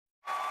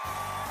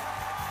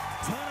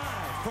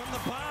from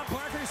the Bob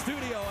Barker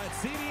Studio at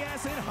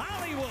CBS in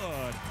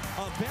Hollywood.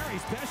 A very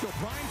special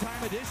primetime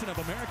edition of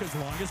America's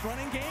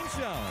longest-running game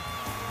show.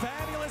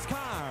 Fabulous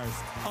cars,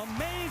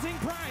 amazing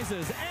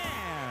prizes,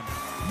 and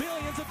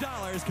millions of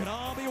dollars can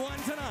all be won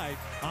tonight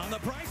on The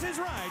Price is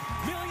Right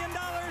 $1 Million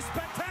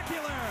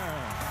Spectacular.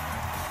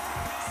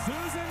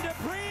 Susan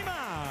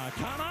DePrima,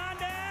 come on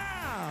down.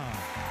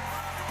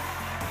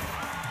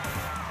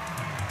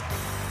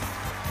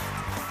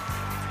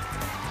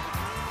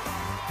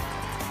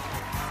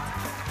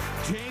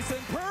 Jason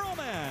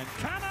Perlman,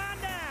 come on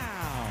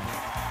down.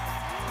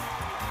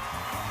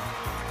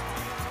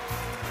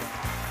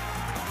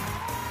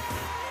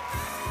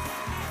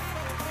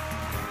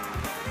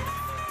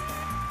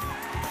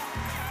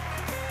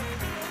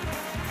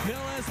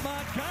 Phyllis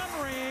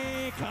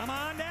Montgomery, come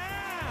on down.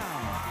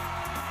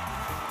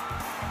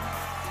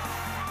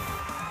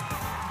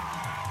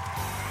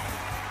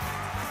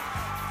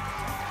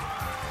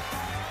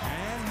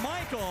 And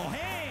Michael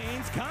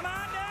Haynes, come on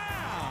down.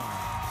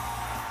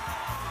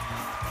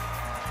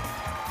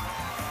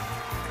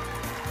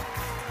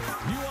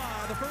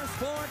 The first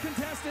 4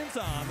 contestants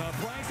on The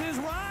Price is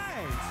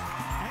Right.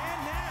 And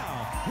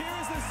now, here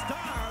is the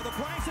star of The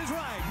Price is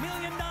Right $1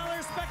 Million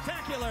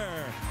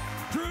Spectacular,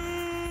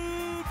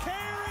 Drew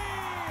Carey.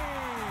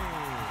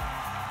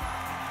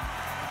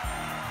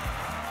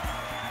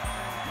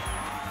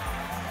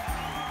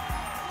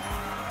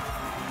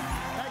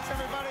 Thanks,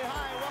 everybody.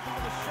 Hi, welcome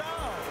to the show.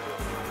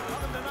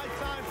 Welcome to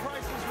Nighttime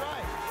Price is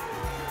Right.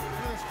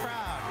 Look at this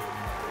crowd.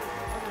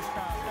 Look at this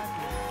crowd. Thank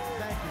you.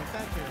 Thank you.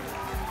 Thank you.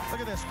 Look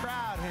at this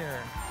crowd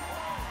here.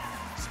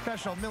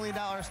 Special $1 Million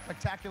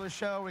Spectacular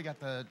show. We got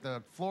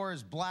the floor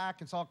is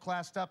black. It's all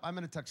classed up. I'm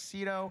in a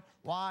tuxedo.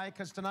 Why?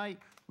 Because tonight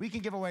we can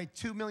give away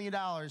 $2 million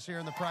here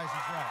in The Price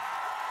is Right.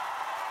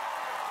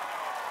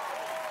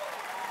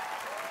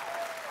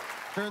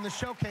 During the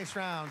showcase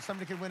round,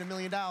 somebody could win $1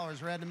 million.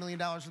 We're adding $1 million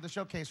to the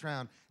showcase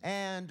round.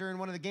 And during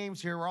one of the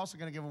games here, we're also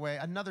going to give away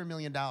another $1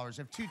 million. You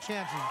have 2 chances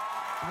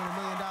to win $1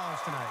 million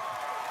tonight.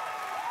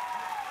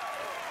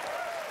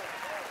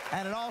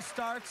 And it all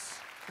starts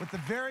with the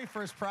very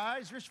first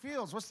prize. Rich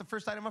Fields, what's the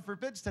first item up for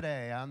bids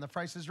today on The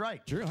Price is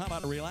Right? Drew, how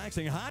about a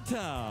relaxing hot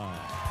tub?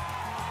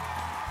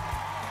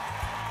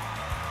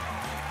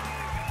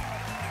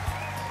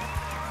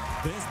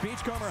 This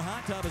Beachcomber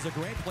hot tub is a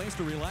great place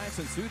to relax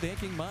and soothe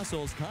aching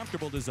muscles.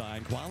 Comfortable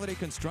design, quality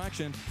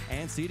construction,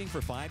 and seating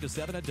for 5 to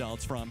 7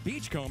 adults from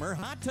Beachcomber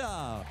Hot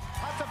Tub.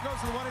 Hot tub goes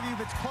to the one of you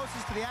that's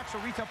closest to the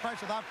actual retail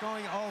price without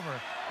going over.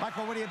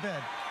 Michael, what do you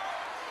bid?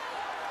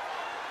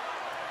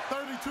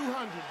 $3,200.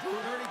 $3,200.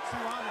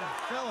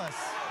 Phyllis.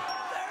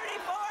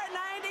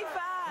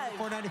 $34.95.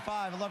 $495.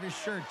 I love your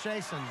shirt.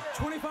 Jason.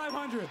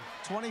 $2,500.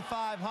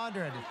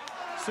 $2,500.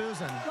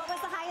 Susan. What was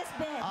the highest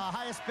bid?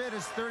 Highest bid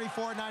is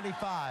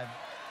 $34.95.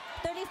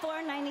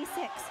 $34.96.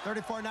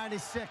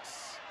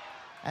 $34.96.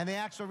 And the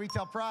actual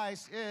retail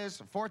price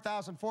is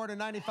 $4,495.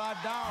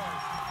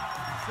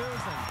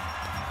 Susan.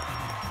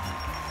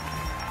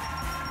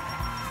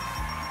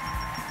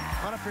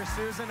 Come on up here,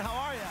 Susan. How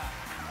are you?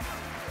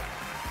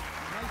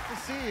 Nice to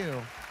see you.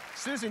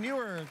 Susan, you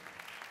were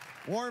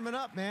warming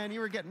up, man.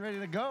 You were getting ready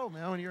to go,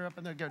 man, when you were up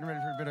in there getting ready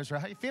for a bidders.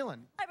 How you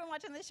feeling? I've been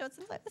watching this show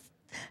since it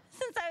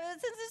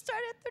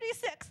started at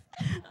 36.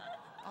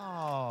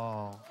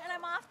 Oh. And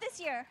I'm off this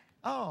year.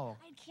 Oh.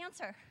 I had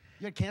cancer.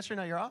 You had cancer,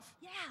 now you're off?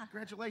 Yeah.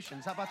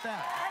 Congratulations. How about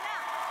that? I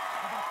know.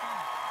 How about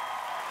that?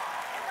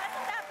 It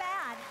wasn't that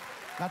bad.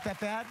 Not that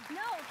bad?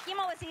 No,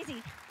 chemo was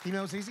easy.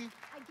 Chemo's easy?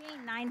 I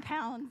gained 9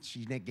 pounds.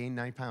 She gained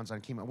 9 pounds on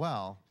chemo.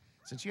 Well,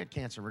 since you had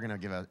cancer, we're going to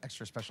give an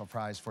extra special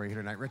prize for you here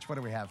tonight. Rich, what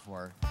do we have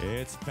for?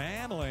 It's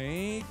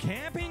family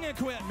camping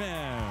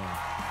equipment.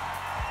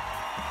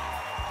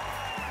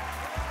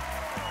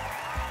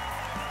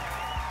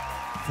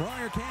 For all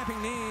your camping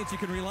needs, you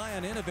can rely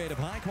on innovative,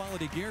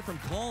 high-quality gear from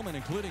Coleman,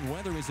 including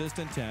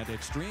weather-resistant tent,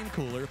 extreme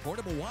cooler,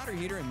 portable water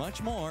heater, and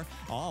much more,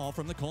 all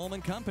from the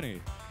Coleman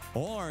Company.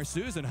 Or,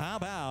 Susan, how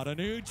about a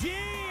new Jeep?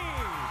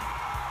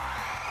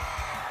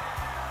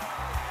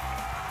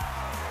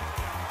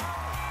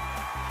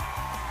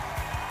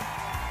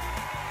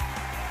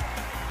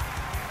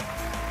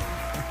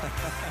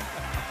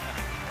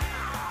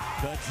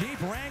 The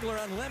Jeep Wrangler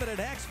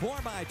Unlimited X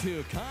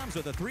 4x2 comes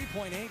with a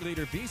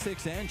 3.8-liter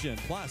V6 engine,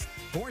 plus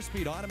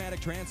 4-speed automatic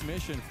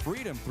transmission,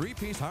 Freedom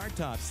 3-piece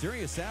hardtop,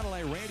 Sirius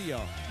satellite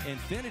radio,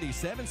 Infinity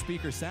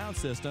 7-speaker sound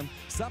system,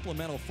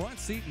 supplemental front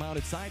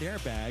seat-mounted side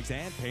airbags,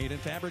 and paint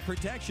and fabric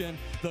protection.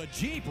 The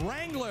Jeep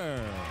Wrangler.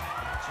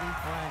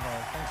 Jeep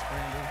Wrangler. Thanks,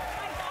 Brandy.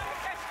 My daughter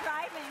starts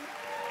driving.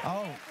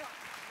 Oh.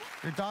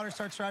 Your daughter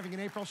starts driving in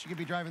April. She could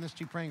be driving this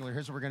Jeep Wrangler.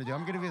 Here's what we're going to do.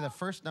 I'm going to give you the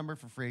first number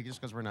for free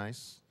just because we're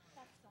nice.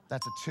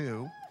 That's a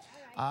 2.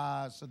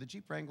 So the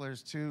Jeep Wrangler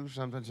is 2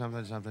 something,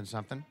 something, something,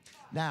 something.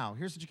 Now,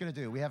 here's what you're going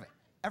to do. We have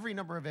every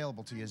number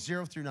available to you,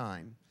 0 through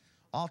 9.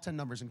 All 10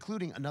 numbers,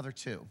 including another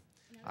 2.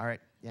 All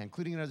right? Yeah,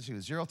 including another 2.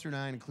 0 through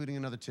 9, including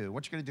another 2.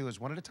 What you're going to do is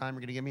one at a time,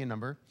 you're going to give me a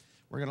number.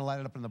 We're going to light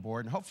it up on the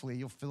board, and hopefully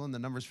you'll fill in the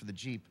numbers for the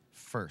Jeep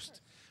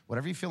first.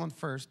 Whatever you fill in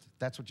first,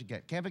 that's what you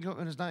get. Camping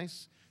equipment is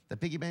nice. The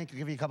piggy bank will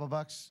give you a couple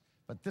bucks.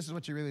 but this is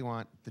what you really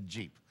want, the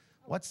Jeep.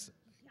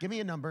 Give me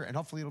a number, and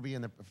hopefully it'll be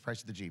in the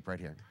price of the Jeep right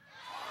here.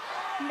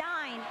 9.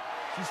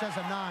 She says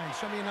a 9.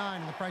 Show me a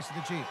 9 in the price of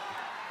the Jeep.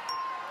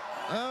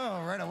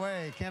 Oh, right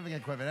away, camping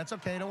equipment. That's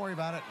okay, don't worry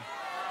about it.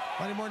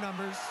 Plenty more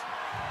numbers.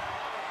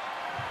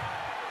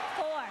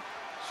 4.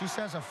 She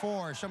says a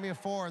 4. Show me a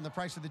 4 in the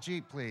price of the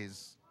Jeep,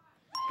 please.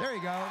 There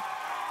you go.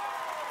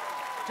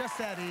 Just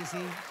that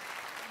easy.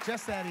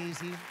 Just that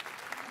easy.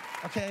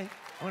 Okay,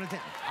 I'm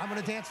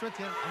gonna dance with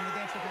you. I'm gonna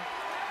dance with you.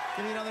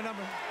 Give me another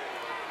number.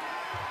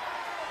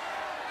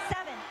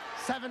 7.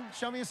 7.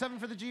 Show me a 7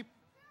 for the Jeep.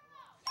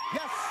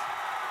 Yes.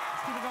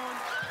 Let's keep it going.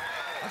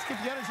 Let's keep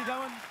the energy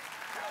going.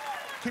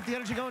 Keep the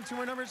energy going. 2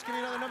 more numbers. Give me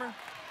another number.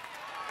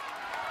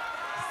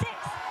 6.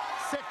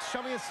 6.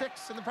 Show me a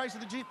 6 in the price of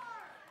the Jeep.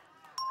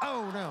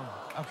 Oh, no.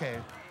 Okay.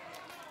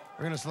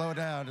 We're going to slow it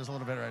down just a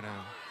little bit right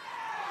now.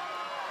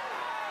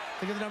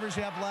 Think of the numbers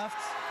you have left.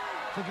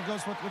 Think it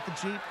goes with the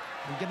Jeep.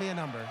 And give me a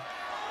number.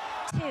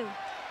 2.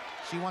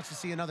 She wants to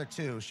see another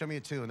 2. Show me a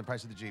 2 in the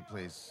price of the Jeep,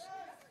 please.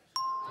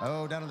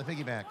 Oh, down on the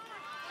piggyback.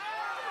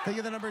 Think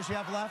of the numbers you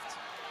have left.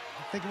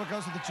 Think of what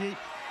goes with the Jeep.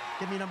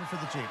 Give me a number for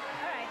the Jeep.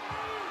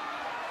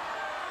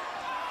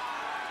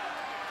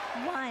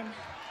 All right. 1.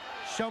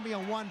 Show me a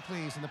 1,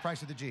 please, in the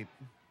price of the Jeep.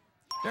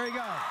 There you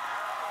go.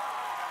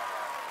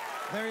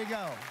 There you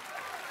go.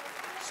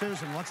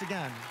 Susan, once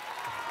again,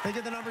 think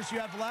of the numbers you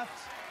have left.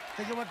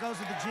 Think of what goes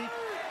with the Jeep.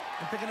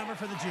 And pick a number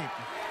for the Jeep.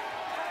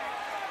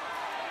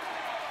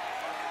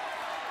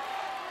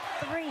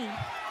 3.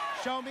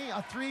 Show me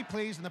a 3,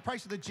 please, in the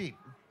price of the Jeep.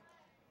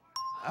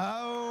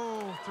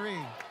 Oh, 3.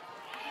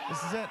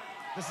 This is it.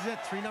 This is it.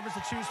 3 numbers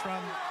to choose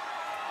from.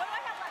 What do I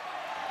have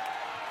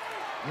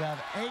left? You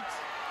have 8,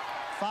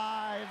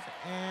 5,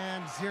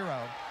 and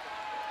 0.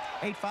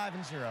 8, 5,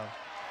 and 0.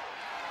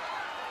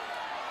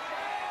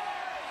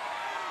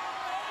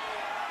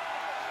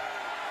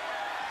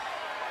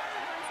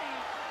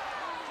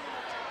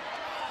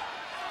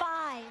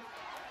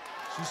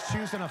 She's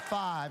choosing a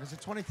 5. Is it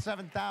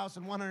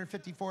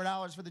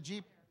 $27,154 for the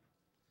Jeep?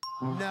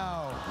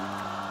 No.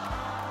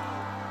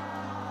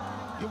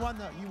 You won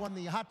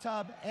the hot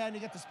tub, and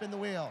you get to spin the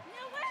wheel.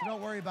 So don't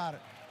worry about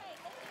it.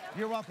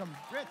 You're welcome.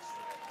 Rich,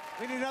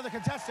 we need another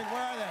contestant.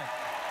 Where are they?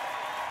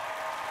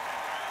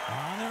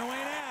 On their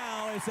way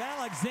now, it's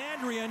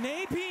Alexandria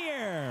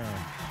Napier.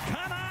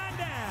 Come on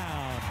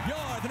down.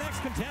 You're the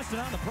next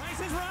contestant on The Price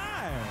is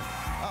Right.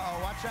 Uh-oh,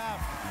 watch out.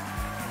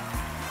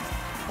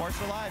 Horse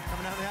for life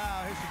coming down the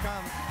aisle. Here she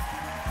comes.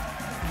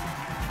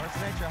 Horse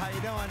of nature, how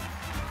you doing?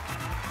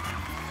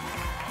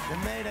 You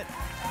made it.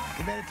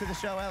 You made it to the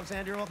show.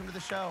 Alexandria, welcome to the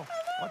show.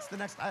 What's the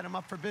next item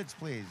up for bids,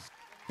 please?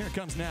 Here it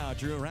comes now,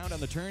 Drew. Around on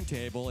the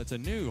turntable, it's a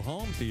new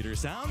home theater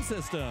sound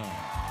system.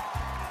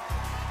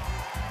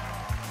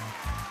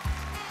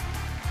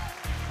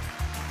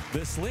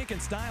 This sleek and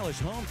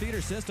stylish home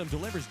theater system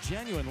delivers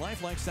genuine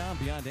lifelike sound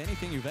beyond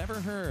anything you've ever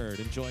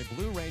heard. Enjoy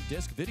Blu-ray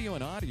disc, video,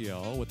 and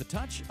audio with the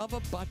touch of a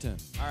button.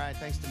 All right,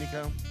 thanks,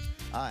 D'Amico.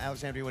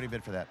 Alexandria, what do you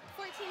bid for that?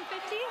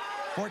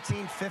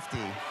 $14.50. $14.50.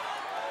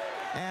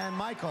 And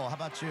Michael, how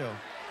about you?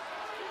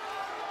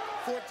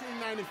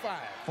 $14.95.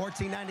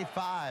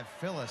 $14.95.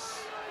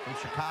 Phyllis from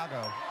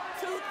Chicago.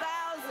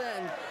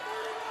 2,000.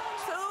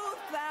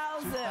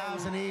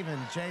 2,000 even.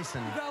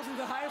 Jason. 2,000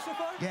 the highest so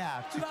far?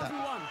 Yeah.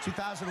 2001.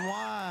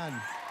 2001.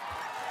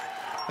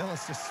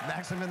 Phyllis just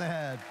smacks him in the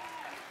head.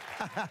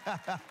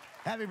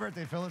 Happy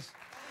birthday, Phyllis.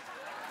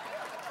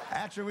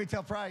 Actual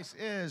retail price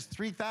is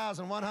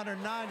 $3,190.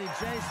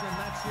 Jason,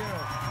 that's you.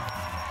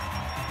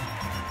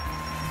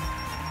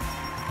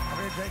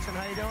 Over here, Jason,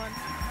 how you doing?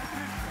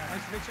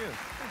 Nice to meet you.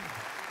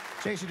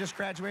 Jason, you just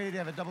graduated. You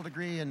have a double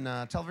degree in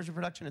television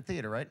production and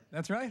theater, right?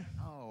 That's right.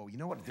 Oh, you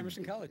know what?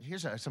 Emerson College.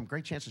 Here's some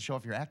great chance to show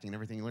off your acting and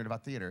everything you learned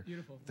about theater.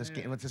 Beautiful.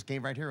 With this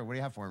game right here, what do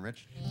you have for him,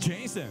 Rich?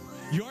 Jason,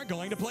 you're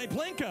going to play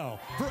Plinko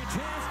for a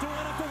chance to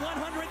win up to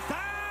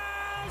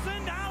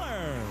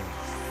 $100,000.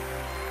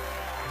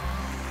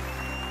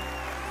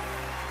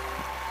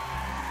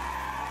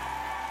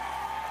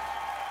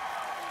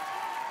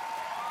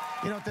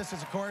 You know what this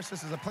is, of course?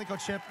 This is a Plinko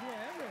chip.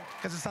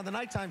 Because it's on the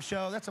nighttime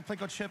show. That's a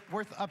Plinko chip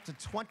worth up to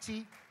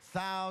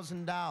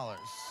 $20,000.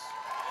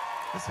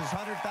 This is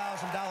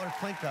 $100,000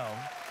 Plinko.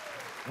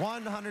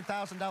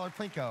 $100,000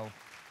 Plinko.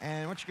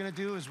 And what you're going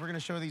to do is we're going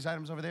to show these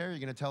items over there. You're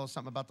going to tell us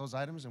something about those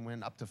items and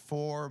win up to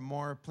 4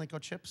 more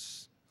Plinko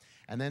chips.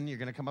 And then you're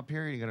going to come up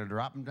here. You're going to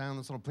drop them down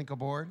this little Plinko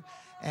board.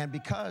 And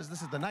because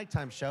this is the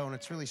nighttime show and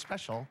it's really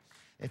special,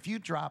 if you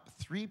drop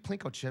 3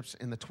 Plinko chips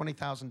in the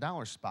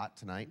 $20,000 spot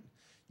tonight,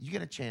 you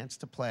get a chance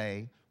to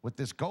play with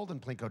this golden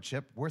Plinko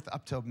chip worth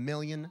up to $1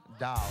 million.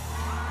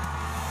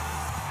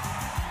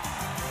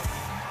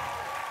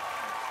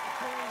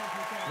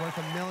 Worth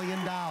 $1 million.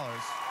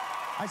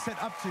 I said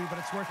up to, but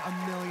it's worth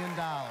 $1 million.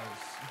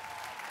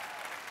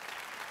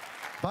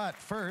 But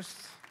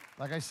first,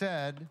 like I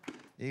said,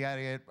 you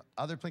gotta get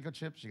other Plinko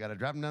chips. You gotta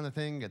drop them down the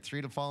thing, get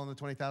 3 to fall in the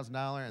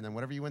 $20,000, and then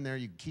whatever you win there,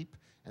 you keep,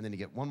 and then you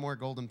get 1 more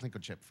golden Plinko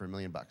chip for $1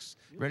 million.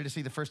 Ready to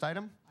see the first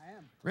item? I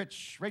am.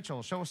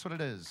 Rachel, show us what it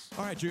is.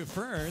 All right, Drew,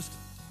 first,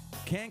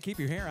 Can't keep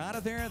your hair out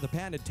of there? The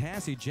patented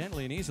Tassie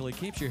gently and easily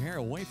keeps your hair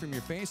away from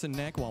your face and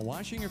neck while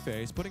washing your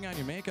face, putting on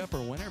your makeup,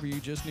 or whenever you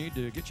just need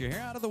to get your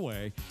hair out of the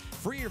way.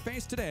 Free your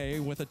face today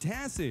with a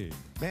Tassie.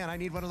 Man, I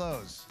need one of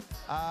those.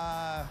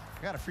 I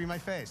gotta free my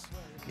face.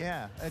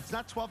 Yeah, it's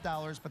not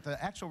 $12, but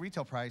the actual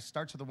retail price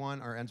starts with a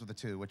 1 or ends with a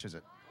 2. Which is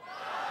it?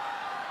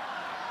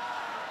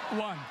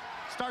 1.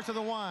 Starts with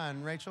a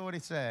 1. Rachel, what do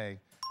you say?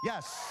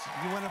 Yes,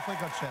 you win a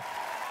Flinko chip.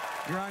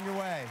 You're on your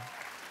way.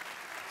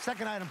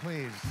 Second item,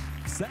 please.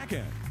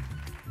 Second,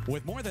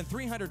 with more than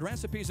 300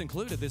 recipes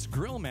included, this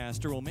Grill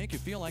Master will make you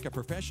feel like a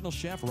professional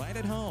chef right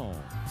at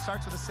home.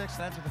 Starts with a 6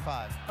 and ends with a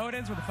 5. Oh, it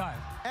ends with a 5.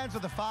 Ends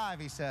with a 5,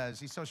 he says.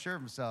 He's so sure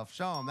of himself.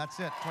 Show him. That's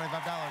it.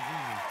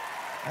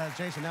 $25 easy.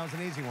 Jason, that was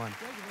an easy one.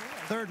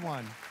 Third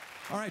one.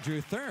 All right,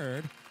 Drew,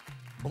 third.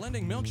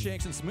 Blending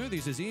milkshakes and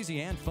smoothies is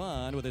easy and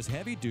fun with this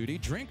heavy-duty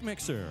drink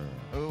mixer.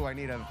 Ooh, I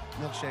need a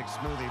milkshake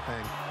smoothie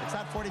thing. It's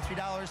not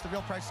 $43. The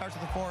real price starts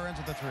with a 4, ends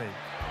with a 3.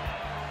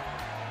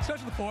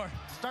 Starts with a 4.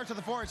 Starts with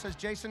a 4, it says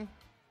Jason.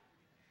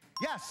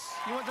 Yes,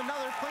 you want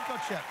another Plinko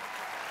chip.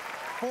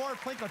 4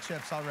 Plinko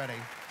chips already.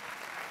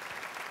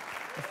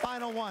 The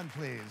final one,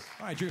 please.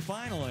 All right, Drew,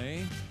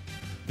 finally,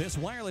 this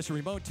wireless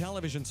remote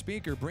television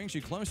speaker brings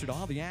you closer to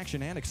all the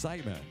action and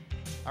excitement.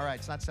 All right,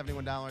 it's not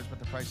 $71, but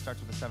the price starts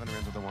with a 7 or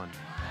ends with a 1.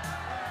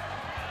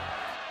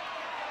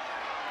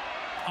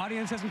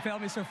 Audience hasn't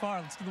failed me so far.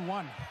 Let's do the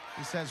 1.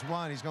 He says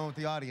 1. He's going with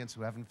the audience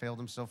who haven't failed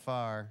him so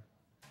far.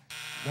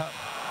 No,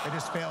 they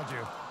just failed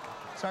you.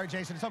 Sorry,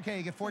 Jason. It's okay.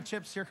 You get 4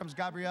 chips. Here comes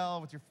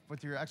Gabrielle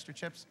with your extra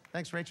chips.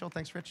 Thanks, Rachel.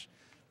 Thanks, Rich.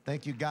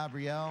 Thank you,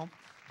 Gabrielle.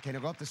 Okay, now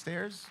go up the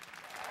stairs.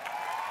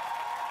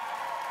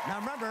 Now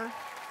remember,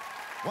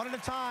 one at a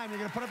time. You're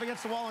going to put up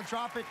against the wall and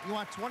drop it. You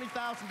want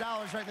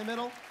 $20,000 right in the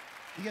middle.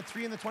 You get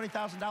 3 in the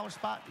 $20,000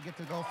 spot. You get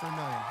to go for $1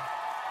 million.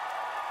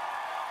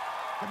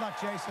 Good luck,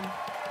 Jason.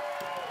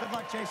 Good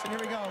luck, Jason. Here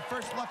we go.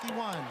 First lucky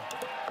one.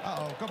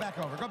 Uh-oh. Go back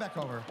over. Go back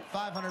over.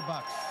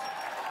 $500.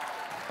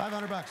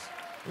 $500.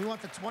 We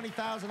want the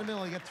 20,000 in the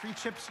middle. You get 3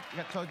 chips.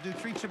 You got to do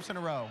 3 chips in a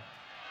row.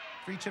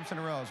 3 chips in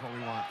a row is what we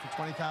want for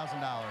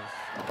 $20,000.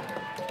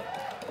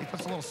 He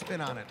puts a little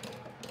spin on it.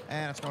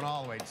 And it's going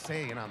all the way.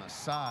 Staying on the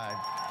side.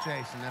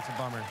 Jason, that's a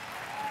bummer.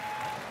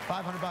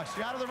 $500.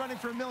 You're out of the running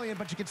for $1 million,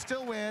 but you can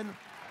still win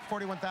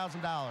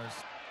 $41,000.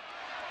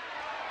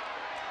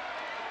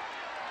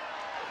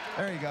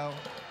 There you go.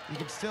 You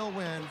can still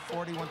win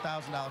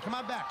 $41,000. Come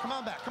on back. Come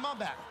on back. Come on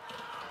back.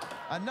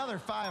 Another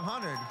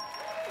 500.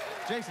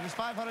 Jason, this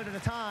 500 at a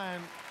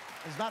time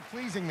is not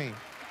pleasing me.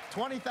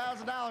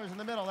 $20,000 in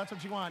the middle, that's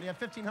what you want. You have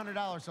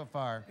 $1,500 so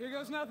far. Here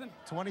goes nothing.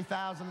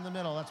 20,000 in the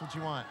middle, that's what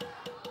you want.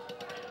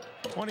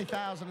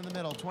 20,000 in the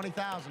middle,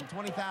 20,000,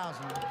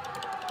 20,000,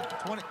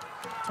 20,000,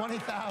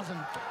 20,000,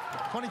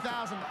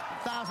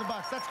 1,000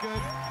 bucks, that's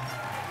good.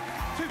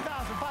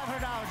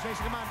 $2,500,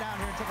 Jason, come on down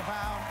here and take a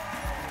bow.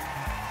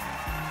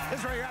 This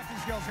is where your acting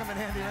skills come in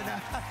handy right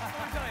now. Let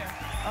me tell you.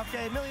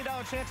 Okay, $1 million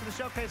chance of the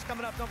showcase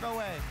coming up, don't go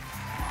away.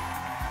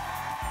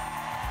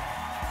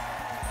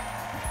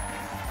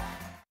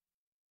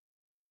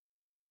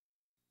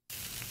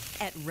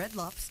 At Red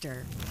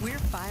Lobster, we're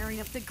firing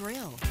up the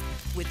grill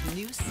with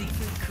new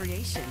seafood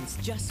creations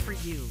just for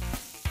you.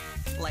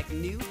 Like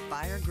new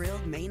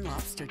fire-grilled Maine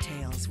lobster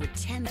tails with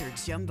tender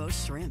jumbo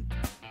shrimp.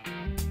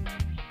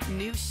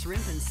 New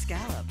shrimp and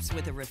scallops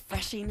with a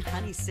refreshing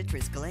honey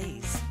citrus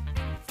glaze.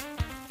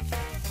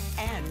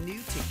 And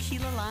new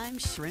tequila lime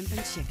shrimp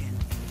and chicken.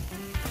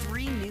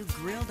 3 new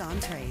grilled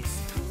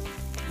entrees.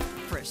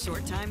 For a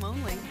short time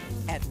only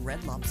at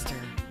Red Lobster.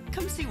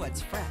 Come see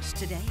what's fresh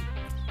today.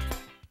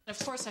 Of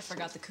course, I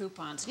forgot the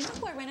coupons. You know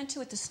who I ran into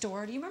at the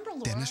store? Do you remember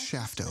Laura? Dennis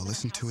Shafto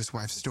listened to his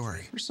wife's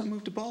story. Your son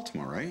moved to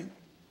Baltimore, right?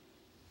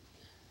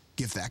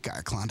 Give that guy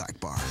a Klondike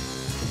bar.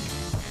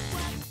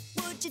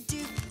 What would you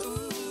do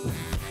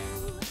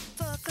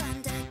for a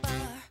Klondike bar?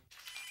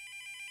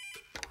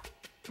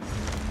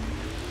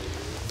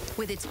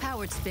 With its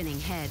powered spinning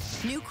head,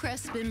 new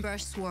Crest Spin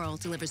Brush Swirl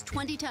delivers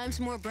 20 times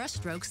more brush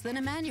strokes than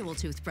a manual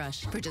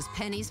toothbrush for just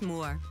pennies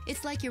more.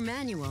 It's like your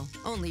manual,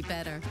 only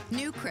better.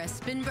 New Crest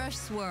Spin Brush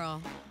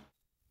Swirl.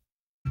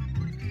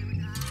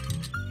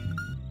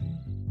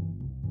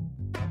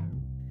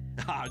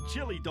 Ah,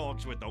 chili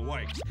dogs with the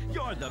works.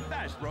 You're the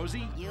best,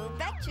 Rosie. You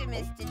betcha,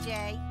 Mr.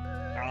 J.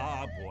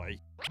 Ah, boy.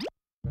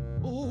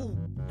 Ooh,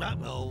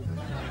 uh-oh.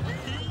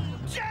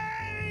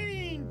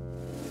 Jane!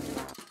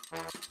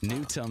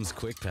 New Tums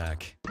Quick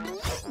Pack.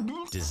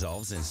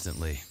 Dissolves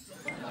instantly.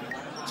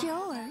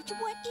 George,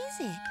 what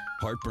is it?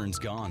 Heartburn's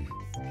gone.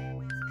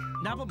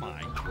 Never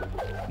mind.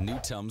 New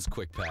Tums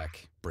Quick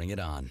Pack. Bring it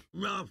on.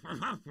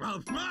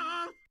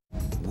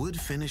 Wood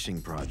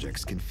finishing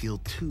projects can feel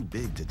too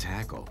big to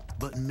tackle,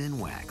 but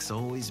Minwax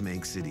always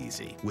makes it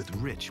easy with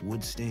rich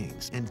wood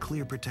stains and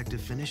clear protective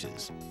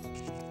finishes.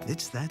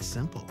 It's that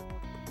simple.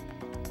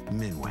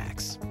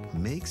 Minwax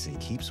makes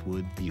and keeps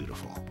wood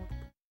beautiful.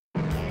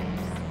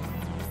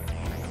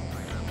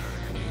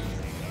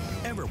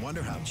 Ever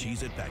wonder how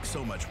Cheez-It packs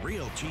so much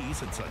real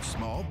cheese in such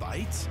small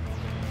bites?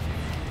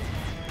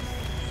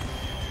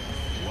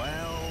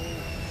 Well,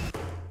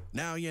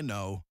 Now you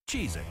know.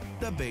 Cheese It,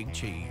 the big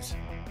cheese.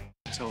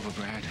 It's over,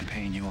 Brad. I'm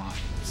paying you off.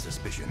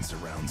 Suspicion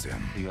surrounds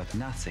him. You have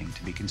nothing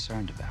to be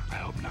concerned about. I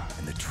hope not.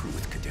 And the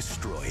truth could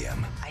destroy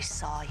him. I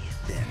saw you.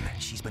 Then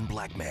she's been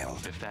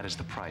blackmailed. If that is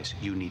the price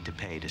you need to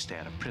pay to stay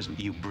out of prison,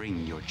 you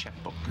bring your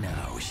checkbook.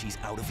 Now she's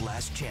out of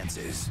last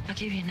chances. I'll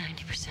give you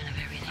 90% of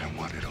everything. I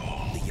want it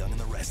all. The Young and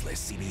the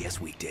Restless, CBS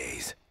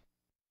weekdays.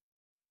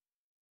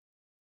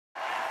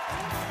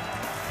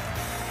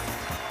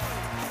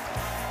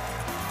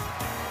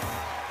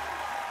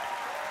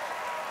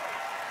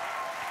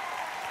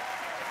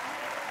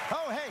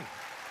 Oh, hey,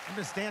 I'm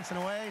just dancing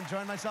away,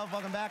 enjoying myself.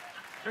 Welcome back.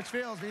 Rich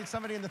Fields, we need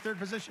somebody in the third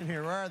position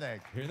here. Where are they?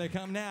 Here they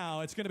come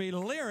now. It's going to be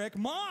Lyric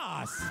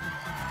Moss.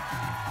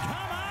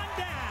 Come on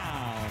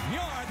down.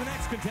 You're the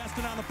next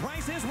contestant on The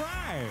Price is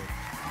Right.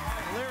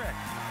 Hi, Lyric.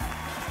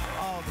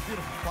 Oh, the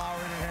beautiful flower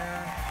in your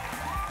hair.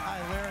 Hi,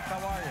 Lyric.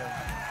 How are you?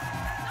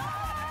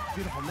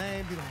 Beautiful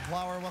name, beautiful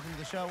flower. Welcome to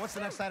the show. What's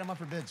the next item up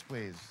for bids,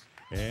 please?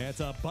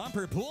 It's a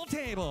bumper pool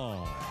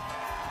table.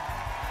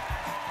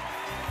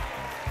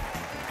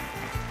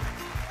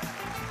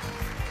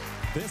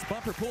 This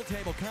bumper pool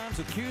table comes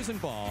with cues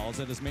and balls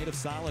and is made of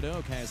solid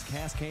oak, has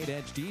cascade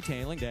edge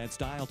detailing to add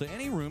style to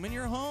any room in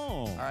your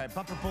home. All right,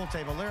 bumper pool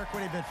table. Lyric, what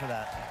do you bid for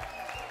that?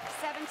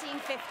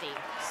 $1,750.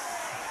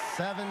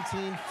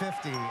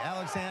 $1,750.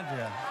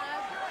 Alexandria.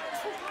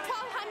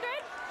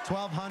 $1,200.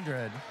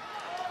 $1,200.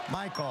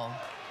 Michael.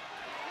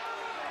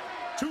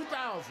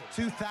 $2,000.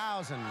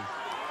 $2,000.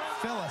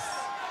 Phyllis.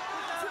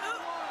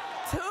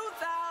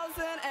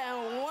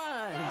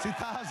 2001.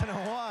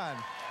 2001.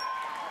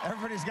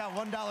 Everybody's got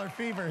 $1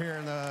 fever here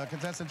in the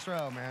contestants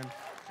row, man.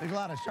 There's a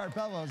lot of sharp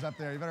elbows up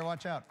there. You better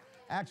watch out.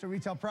 Actual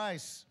retail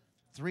price,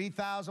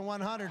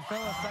 $3,100.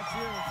 Phyllis, that's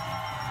you.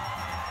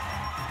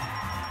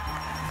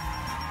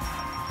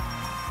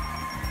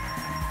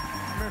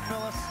 Come here,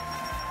 Phyllis.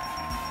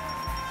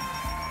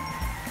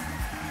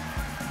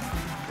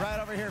 Right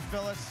over here,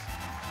 Phyllis.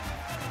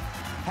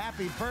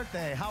 Happy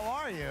birthday. How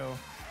are you?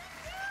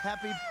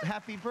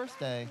 Happy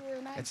birthday.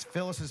 It's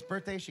Phyllis's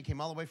birthday. She came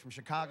all the way from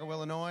Chicago,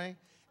 Illinois.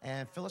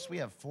 And Phyllis, we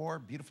have 4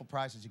 beautiful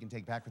prizes you can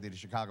take back with you to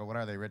Chicago. What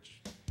are they,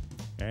 Rich?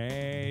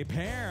 A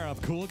pair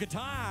of cool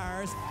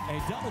guitars,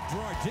 a double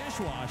drawer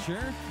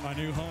dishwasher, a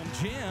new home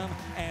gym,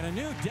 and a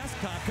new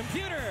desktop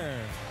computer.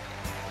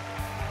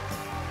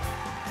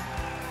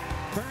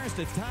 First,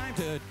 it's time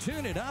to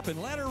tune it up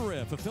and let her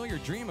rip. Fulfill your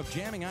dream of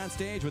jamming on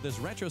stage with this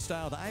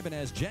retro-styled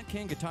Ibanez Jet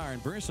King guitar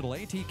and versatile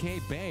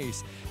ATK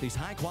bass. These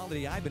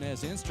high-quality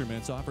Ibanez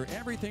instruments offer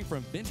everything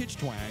from vintage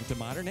twang to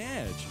modern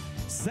edge.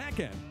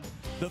 Second,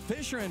 the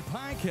Fisher &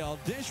 Paykel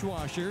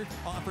dishwasher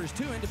offers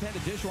 2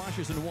 independent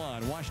dishwashers in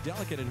one. Wash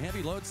delicate and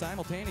heavy loads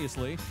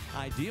simultaneously.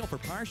 Ideal for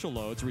partial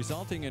loads,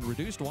 resulting in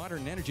reduced water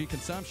and energy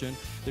consumption.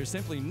 There's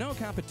simply no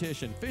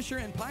competition. Fisher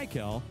 &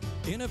 Paykel,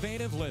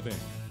 innovative living.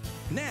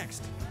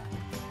 Next,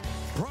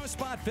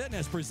 ProSpot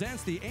Fitness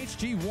presents the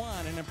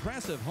HG1, an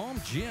impressive home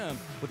gym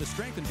with the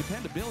strength and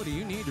dependability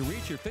you need to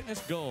reach your fitness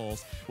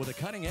goals. With a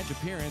cutting-edge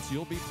appearance,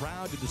 you'll be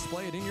proud to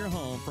display it in your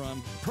home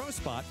from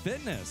ProSpot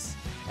Fitness.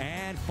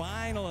 And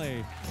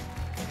finally,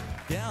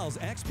 Dell's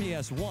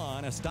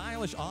XPS-1, a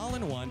stylish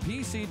all-in-one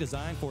PC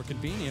designed for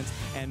convenience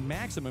and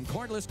maximum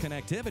cordless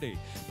connectivity.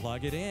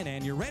 Plug it in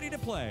and you're ready to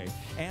play.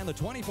 And the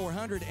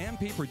 2400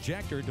 MP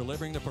projector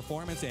delivering the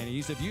performance and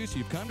ease of use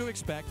you've come to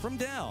expect from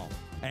Dell.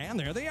 And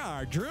there they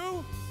are.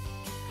 Drew?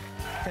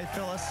 Hey,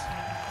 Phyllis.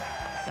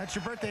 That's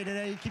your birthday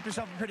today. You keep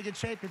yourself in pretty good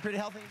shape. You're pretty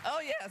healthy? Oh,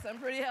 yes, I'm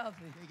pretty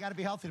healthy. You got to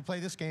be healthy to play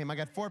this game. I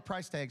got 4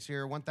 price tags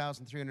here.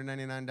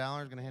 $1,399.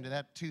 I'm going to hand you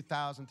that.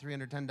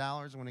 $2,310.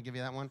 I'm going to give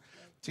you that one.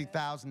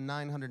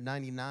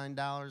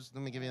 $2,999.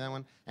 Let me give you that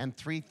one. And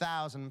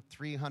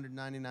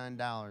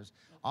 $3,399.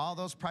 All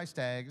those price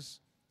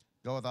tags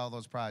go with all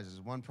those prizes.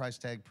 1 price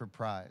tag per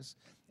prize.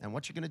 And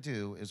what you're going to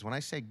do is when I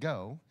say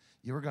go,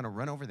 you're going to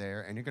run over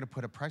there and you're going to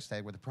put a price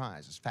tag with a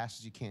prize as fast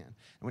as you can. And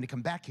when you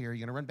come back here, you're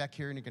going to run back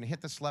here and you're going to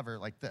hit this lever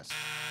like this.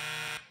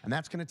 And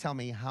that's going to tell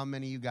me how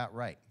many you got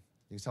right.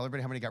 You can tell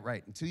everybody how many you got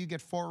right. Until you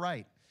get 4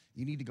 right,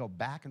 you need to go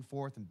back and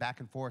forth as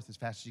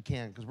fast as you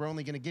can, because we're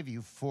only going to give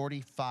you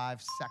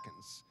 45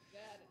 seconds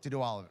to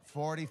do all of it.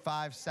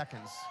 45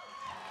 seconds.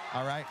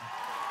 All right?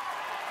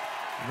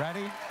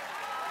 Ready?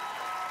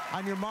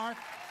 On your mark,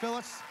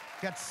 Phyllis,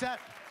 get set,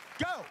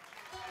 go!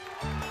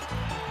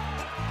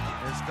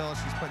 There's Phyllis.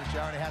 She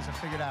already has it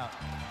figured out.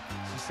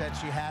 She said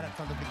she had it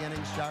from the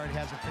beginning. She already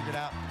has it figured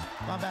out.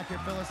 Come on back here,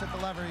 Phyllis. Hit the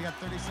lever. You got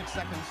 36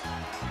 seconds.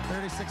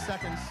 36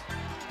 seconds.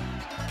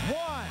 1.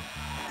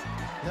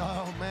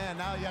 Oh, man.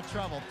 Now you got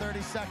trouble.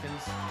 30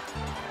 seconds.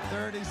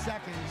 30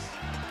 seconds.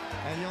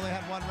 And you only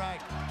had 1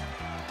 right.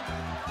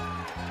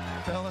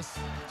 Phyllis,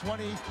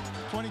 22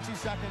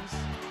 seconds.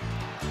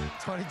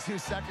 22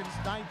 seconds.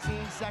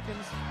 19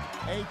 seconds.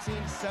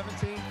 18,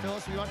 17.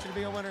 Phyllis, we want you to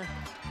be a winner.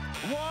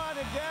 1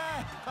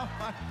 again. Oh,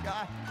 my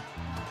God.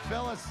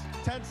 Phyllis,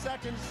 10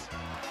 seconds.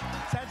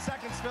 10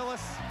 seconds,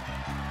 Phyllis.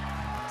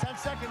 10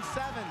 seconds,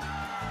 7,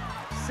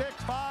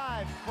 6,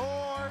 5,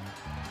 4,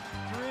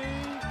 3,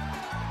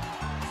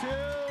 2,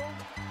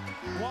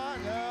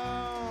 1.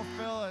 Oh,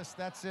 Phyllis.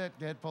 That's it.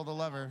 Good. Pull the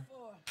lever.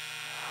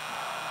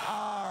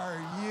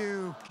 Are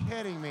you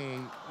kidding me?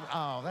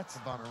 Oh, that's a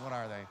bummer. What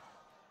are they?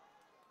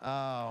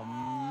 Oh,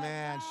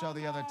 man. Show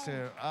the other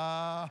two.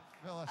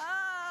 Phyllis.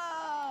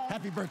 Oh.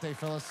 Happy birthday,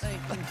 Phyllis.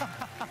 Thank you.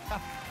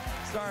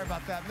 Sorry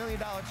about that. $1 million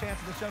chance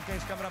of the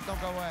showcase coming up.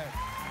 Don't go away.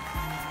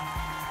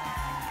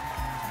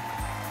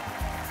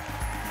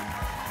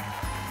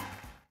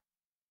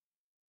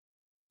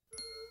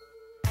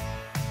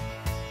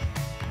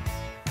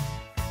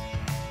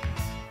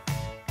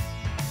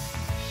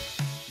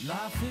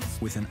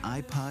 With an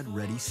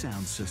iPod-ready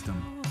sound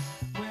system,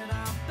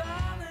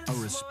 a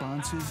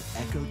responsive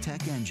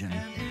Ecotech engine,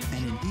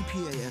 and an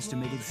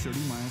EPA-estimated 30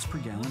 miles per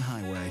gallon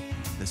highway,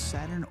 the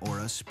Saturn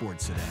Aura Sport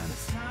Sedan.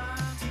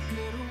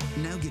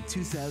 Now get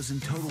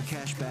 $2,000 total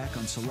cash back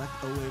on select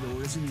 08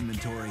 Auras in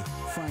inventory.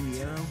 Find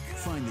the arrow,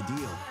 find the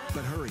deal.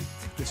 But hurry,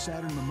 the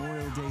Saturn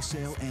Memorial Day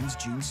sale ends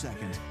June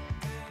 2nd.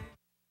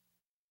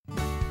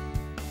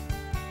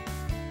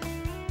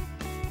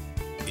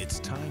 It's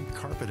time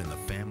carpet in the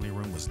family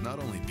room was not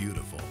only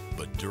beautiful,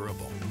 but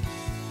durable.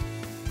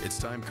 It's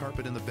time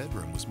carpet in the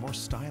bedroom was more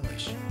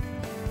stylish.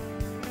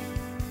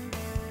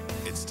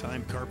 It's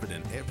time carpet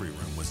in every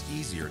room was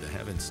easier to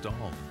have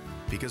installed.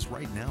 Because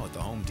right now at the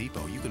Home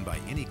Depot, you can buy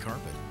any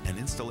carpet, and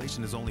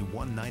installation is only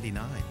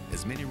 $1.99.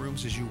 As many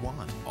rooms as you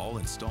want, all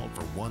installed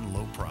for one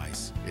low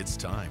price. It's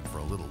time for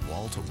a little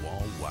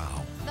wall-to-wall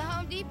wow. The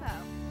Home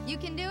Depot. You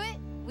can do it,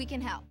 we can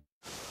help.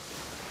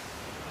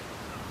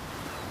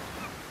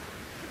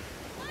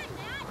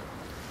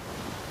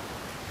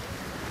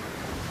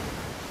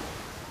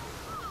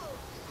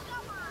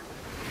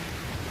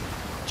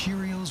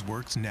 Cheerios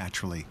works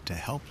naturally to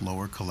help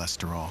lower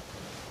cholesterol.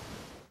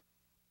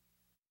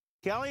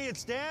 Kelly,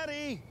 it's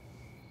Daddy.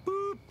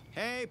 Boop.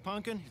 Hey,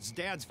 Pumpkin, it's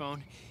Dad's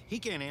phone. He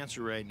can't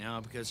answer right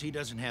now because he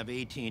doesn't have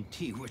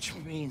AT&T, which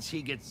means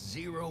he gets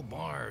 0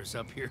 bars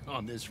up here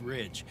on this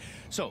ridge.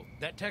 So,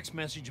 that text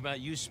message about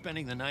you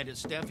spending the night at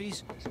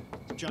Steffi's,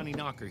 Johnny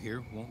Knocker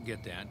here won't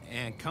get that.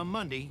 And come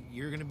Monday,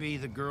 you're going to be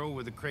the girl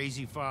with a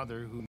crazy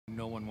father who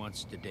no one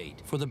wants to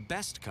date. For the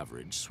best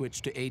coverage,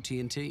 switch to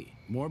AT&T.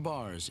 More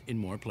bars in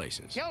more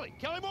places. Kelly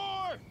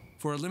Moore!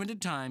 For a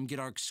limited time, get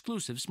our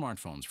exclusive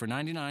smartphones for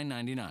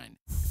 $99.99.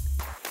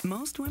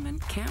 Most women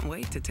can't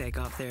wait to take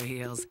off their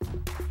heels.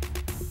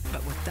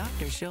 But with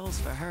Dr. Scholl's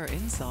for her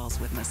insoles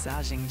with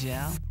massaging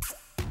gel,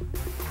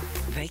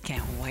 they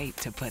can't wait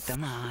to put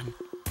them on.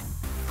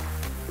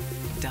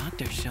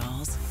 Dr.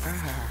 Scholl's for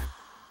her.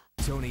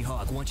 Tony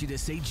Hawk wants you to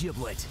say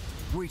giblet.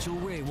 Rachel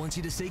Ray wants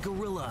you to say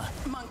gorilla.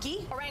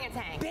 Monkey.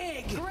 Orangutan.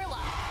 Big. Gorilla.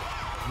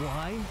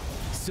 Why?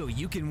 So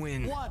you can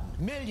win $1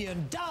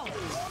 million.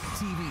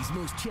 TV's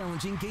most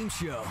challenging game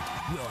show.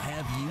 We'll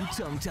have you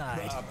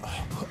tongue-tied.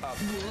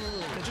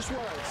 Just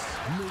words.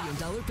 $1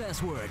 Million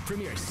Password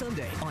premieres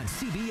Sunday on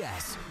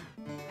CBS.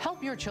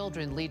 Help your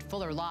children lead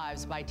fuller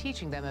lives by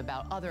teaching them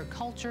about other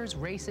cultures,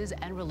 races,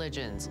 and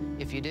religions.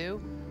 If you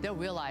do, they'll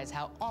realize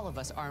how all of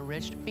us are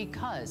enriched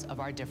because of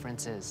our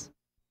differences.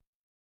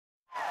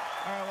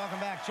 All right, welcome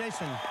back.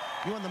 Jason,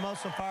 you won the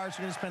most so far,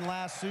 so you're going to spin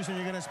last. Susan,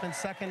 you're going to spin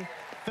second.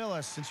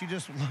 Phyllis, since you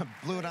just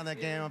blew it on that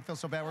game, I feel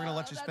so bad. We're going to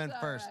let you spin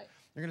first. Right.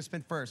 You're going to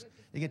spin first.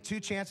 You get 2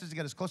 chances to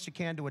get as close as you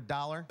can to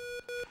 $1.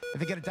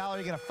 If you get $1,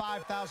 you get a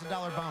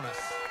 $5,000 bonus.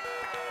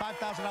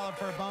 $5,000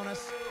 for a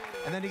bonus,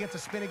 and then you get to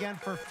spin again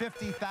for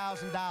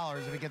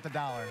 $50,000 if you get the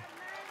 $1.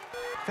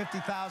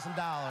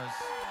 $50,000.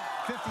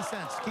 50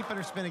 cents. Keep it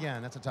or spin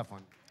again. That's a tough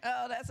one.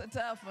 Oh, that's a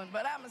tough one,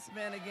 but I'm going to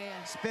spin again.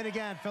 Spin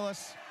again,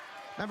 Phyllis.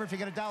 Remember, if you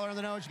get $1 on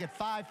the nose, you get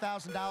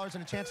 $5,000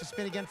 and a chance to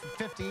spin again for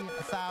 $50,000.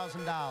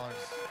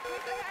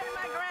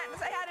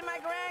 Say hi to my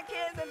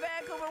grandkids in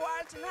Vancouver,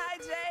 Washington. Hi,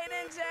 Jade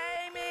and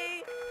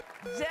Jamie,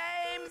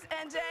 James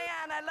and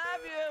Jayan. I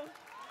love you.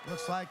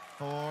 Looks like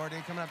 40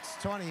 coming up to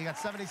 20. You got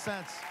 70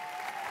 cents.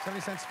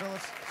 70 cents,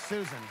 Phyllis.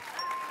 Susan,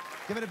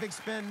 give it a big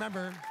spin.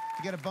 Remember, if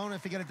you get a bonus,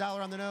 if you get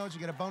 $1 on the nose, you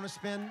get a bonus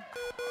spin.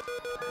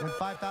 Win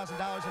 $5,000 and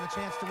a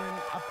chance to win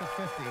up to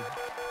 50.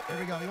 Here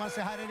we go. You want to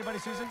say hi to anybody,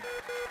 Susan?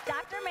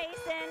 Dr.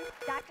 Mason,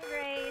 Dr.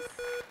 Grace,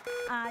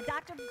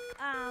 Dr.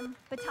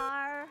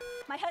 Batar,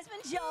 my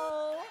husband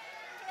Joe,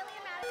 Haley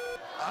and Madison.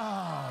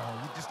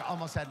 Oh, you just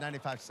almost had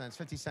 95 cents.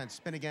 50 cents.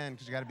 Spin again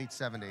because you got to beat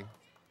 70.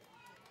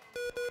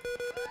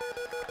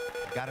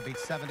 Got to beat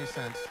 70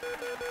 cents.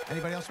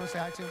 Anybody else want to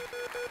say hi to?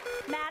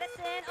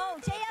 Madison. Oh,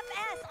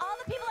 JFS. All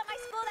the people at my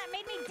school that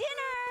made me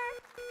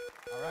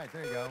dinner. All right,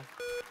 there you go.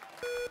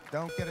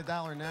 Don't get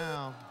 $1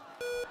 now.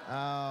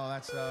 Oh,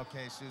 that's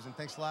okay, Susan.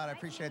 Thanks a lot. I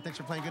appreciate it. Thanks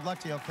for playing. Good luck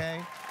to you,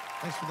 okay?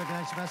 Thanks for the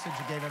nice message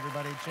you gave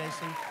everybody.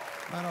 Jason,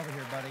 come on over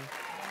here, buddy.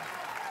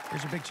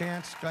 Here's your big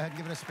chance. Go ahead and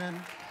give it a spin.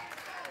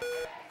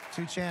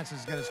 2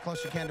 chances. Get as close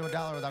as you can to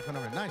 $1 without going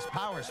over. Nice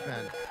power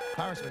spin.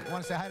 Power spin.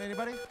 Want to say hi to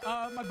anybody?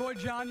 My boy,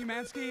 John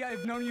Umansky.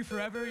 I've known you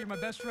forever. You're my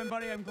best friend,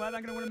 buddy. I'm glad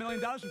I'm going to win $1 million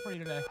in front of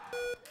you today.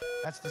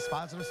 That's the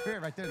positive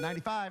spirit right there.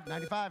 95,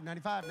 95,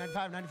 95,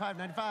 95, 95,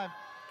 95.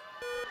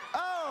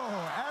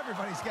 Oh,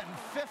 everybody's getting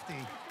 50.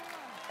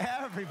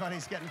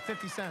 Everybody's getting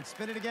 50 cents.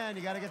 Spin it again.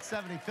 You got to get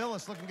 70.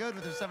 Phyllis looking good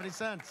with her 70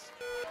 cents.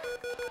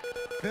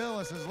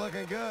 Phyllis is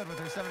looking good with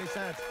her 70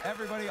 cents.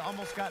 Everybody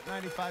almost got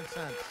 95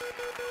 cents.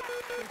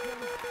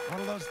 One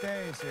of those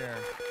days here.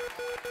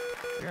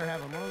 We are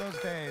having one of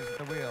those days with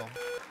the wheel.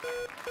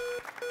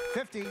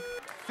 50, 50,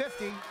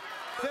 50, 50,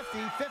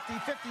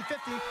 50,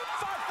 50, 5,000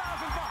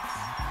 bucks.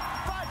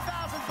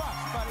 5,000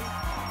 bucks, buddy.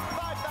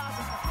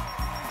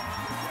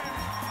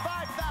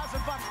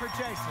 5,000 bucks for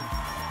Jason.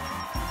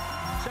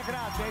 Check it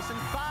out, Jason.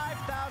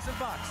 5,000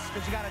 bucks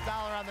because you got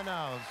 $1 on the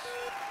nose.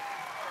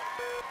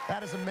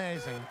 That is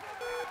amazing.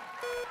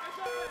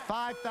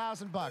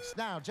 5,000 bucks.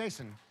 Now,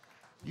 Jason,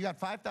 you got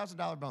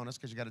 $5,000 bonus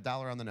because you got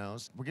 $1 on the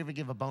nose. We're going to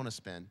give a bonus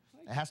spin.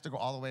 It has to go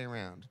all the way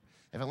around.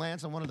 If it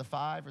lands on one of the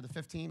 5 or the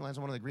 15, lands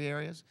on one of the gray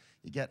areas,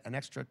 you get an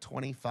extra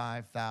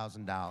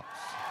 $25,000.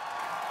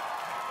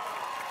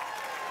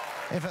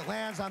 If it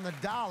lands on the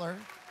 $1,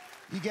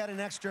 you get an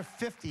extra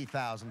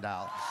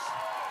 $50,000.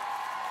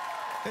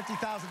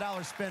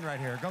 $50,000 spin right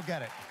here. Go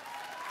get it.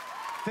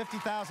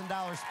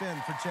 $50,000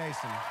 spin for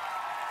Jason.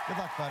 Good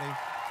luck, buddy.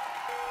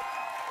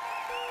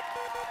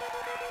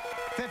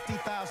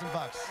 50,000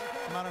 bucks.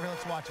 Come on over here,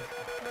 let's watch it.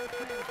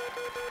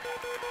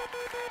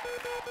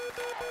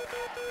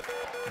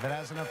 If it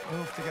has enough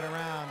oomph to get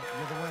around,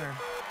 you're the winner.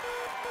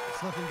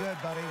 It's looking good,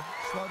 buddy.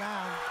 Slow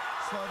down,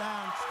 slow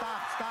down.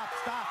 Stop, stop,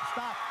 stop,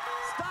 stop,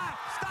 stop,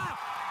 stop.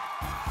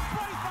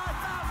 $25,000.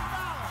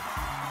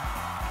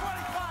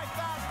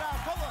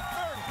 $25,000. Go look,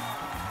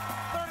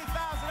 30.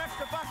 30,000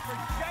 extra bucks for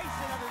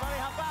Jason, everybody.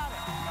 How about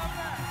it? Not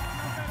bad.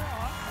 Not bad at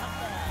all. Not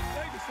bad.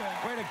 Thank you, sir.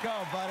 Way to go,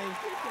 buddy.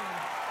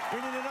 We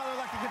need another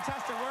lucky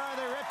contestant. Where are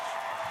they, Rich?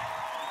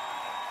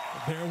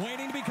 They're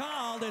waiting to be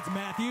called. It's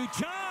Matthew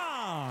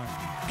Chong.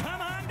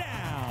 Come on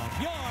down.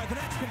 You're the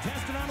next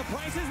contestant on The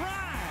Price is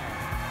Right.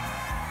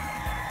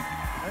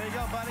 There you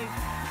go, buddy.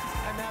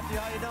 Hi, Matthew.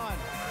 How you doing?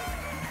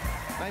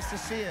 Nice to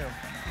see you.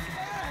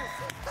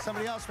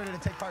 Somebody else ready to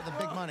take part in the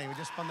big money. We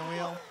just spun the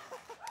wheel.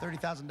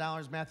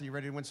 $30,000. Matthew, you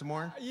ready to win some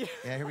more? Yeah.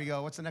 Yeah, here we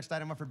go. What's the next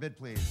item up for bid,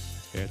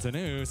 please? It's a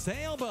new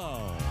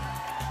sailboat.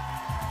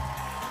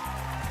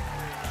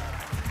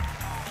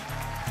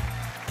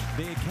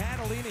 The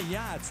Catalina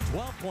Yachts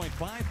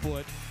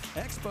 12.5-foot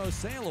Expo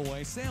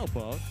Sail-Away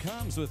sailboat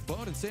comes with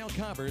boat and sail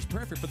covers,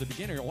 perfect for the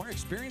beginner or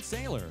experienced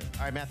sailor.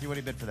 All right, Matthew, what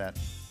do you bid for that?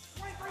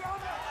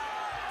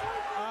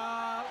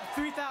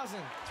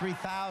 3,000.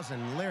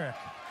 3,000. Lyric.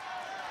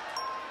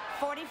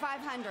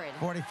 4,500.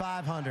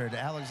 4,500.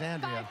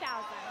 Alexandria.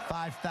 5,000.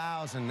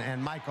 5,000.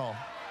 And Michael.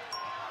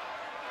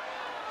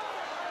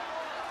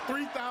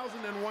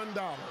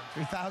 $3,001.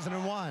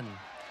 3,001.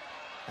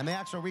 And the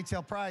actual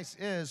retail price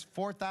is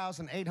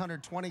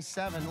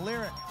 $4,827.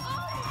 Lyric.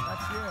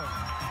 That's you.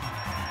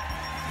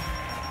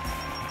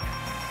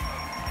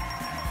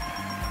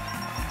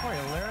 How are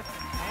you, Lyric?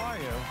 How are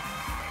you?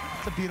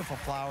 It's a beautiful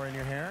flower in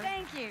your hair.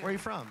 Thank you. Where are you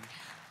from?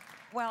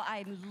 Well,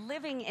 I'm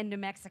living in New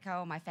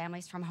Mexico. My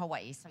family's from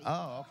Hawaii. So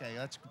Oh, okay.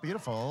 That's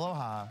beautiful.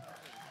 Aloha.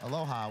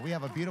 Aloha. We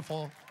have a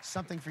beautiful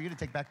something for you to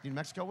take back to New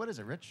Mexico. What is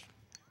it, Rich?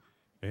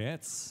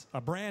 It's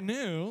a brand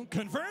new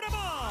convertible.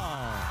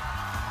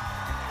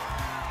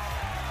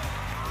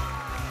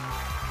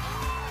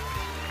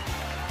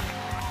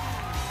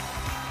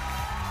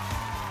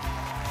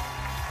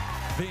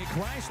 The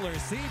Chrysler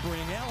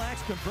Sebring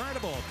LX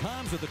convertible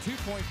comes with a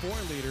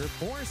 2.4-liter,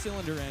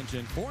 4-cylinder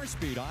engine,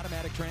 4-speed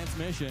automatic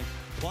transmission,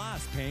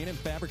 plus paint and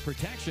fabric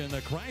protection.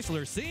 The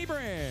Chrysler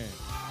Sebring.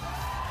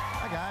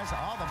 Hi, guys.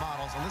 All the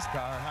models in this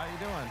car. How are you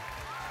doing?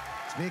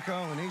 It's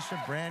Miko,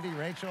 Anisha, Brandy,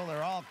 Rachel.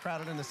 They're all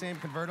crowded in the same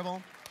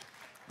convertible.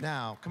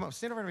 Now, come on.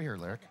 Stand right over here,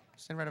 Lyric.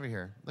 Stand right over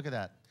here. Look at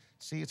that.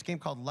 See, it's a game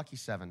called Lucky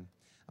 7. I'm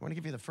going to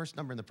give you the first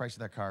number in the price of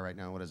that car right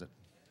now. What is it?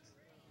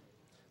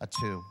 A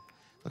 2.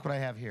 Look what I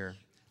have here.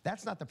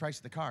 That's not the price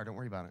of the car. Don't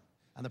worry about it.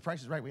 And the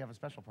Price is Right. We have a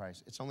special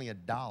price. It's only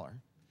 $1.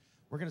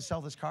 We're going to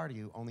sell this car to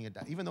you only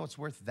 $1. Even though it's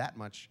worth that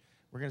much,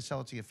 we're going to sell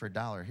it to you for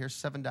 $1. Here's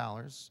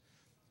 $7.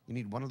 You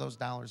need one of those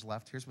dollars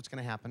left. Here's what's going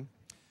to happen.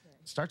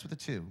 It starts with a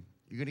 2.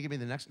 You're going to give me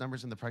the next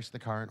numbers in the price of the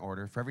car in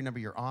order. For every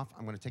number you're off,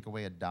 I'm going to take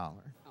away $1. Oh, my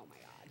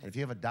God. And if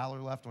you have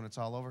 $1 left when it's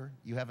all over,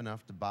 you have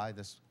enough to buy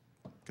this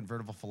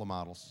convertible full of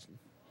models.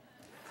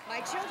 my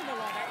children will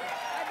love it.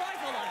 My boys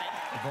will love it.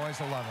 The boys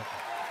will love it.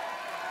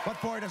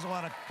 What boy doesn't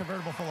want a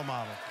convertible full of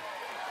models?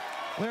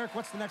 Lyric,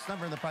 what's the next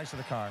number in the price of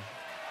the car?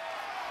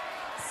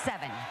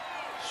 7.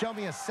 Show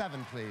me a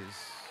 7, please.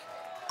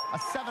 A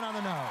 7 on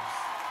the nose.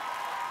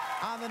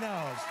 On the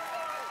nose.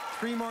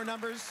 3 more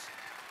numbers.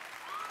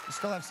 You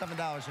still have $7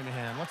 in your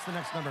hand. What's the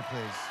next number,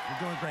 please?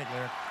 You're doing great,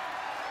 Lyric.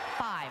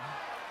 5.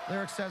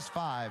 Lyric says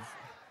 5.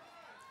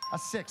 A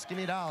 6. Give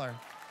me $1.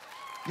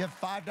 You have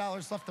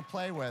 $5 left to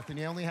play with, and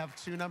you only have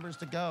 2 numbers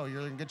to go.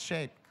 You're in good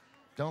shape.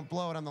 Don't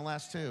blow it on the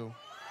last 2.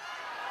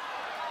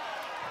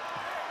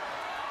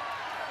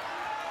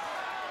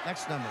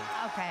 Next number.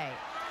 Okay.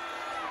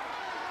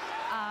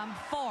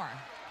 4.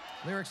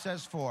 Lyric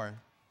says 4.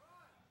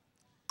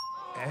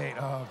 8.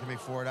 Oh, give me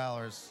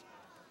 $4.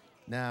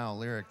 Now,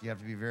 Lyric, you have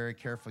to be very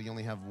careful. You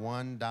only have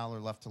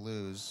 $1 left to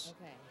lose.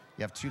 Okay.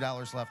 You have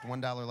 $2 left,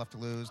 $1 left to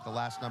lose. The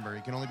last number.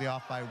 You can only be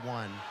off by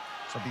 1.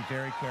 So be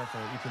very careful.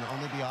 You can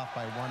only be off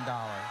by $1.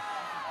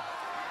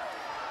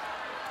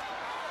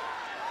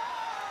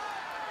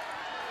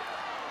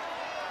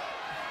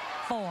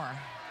 Four.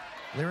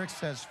 Lyric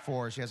says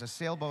 4. She has a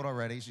sailboat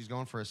already. She's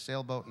going for a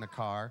sailboat and a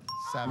car.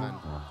 7. Oh,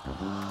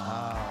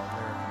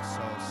 Lyric, I'm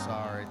so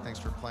sorry. Thanks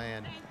for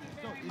playing.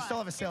 You still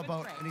have a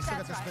sailboat, and you still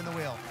got to spin the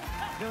wheel.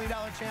 $1 million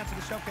chance of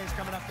the showcase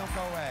coming up. Don't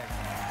go away.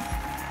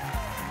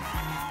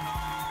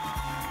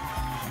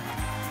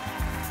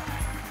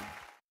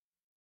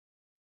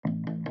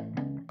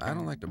 I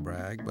don't like to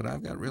brag, but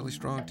I've got really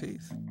strong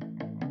teeth.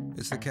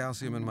 It's the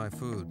calcium in my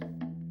food.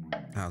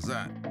 How's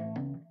that?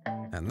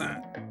 And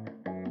that.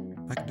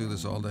 I could do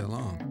this all day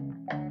long.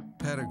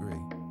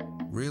 Pedigree.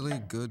 Really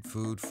good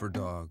food for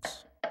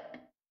dogs.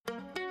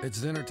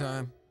 It's dinner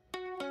time.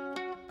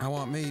 I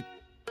want meat.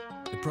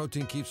 The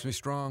protein keeps me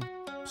strong,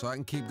 so I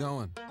can keep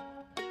going.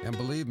 And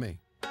believe me,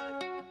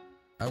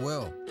 I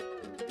will.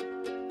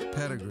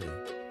 Pedigree.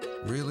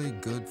 Really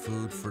good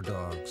food for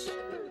dogs.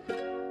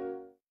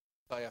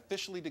 I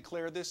officially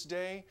declare this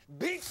day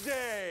Beach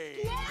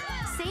Day!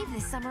 Save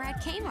this summer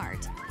at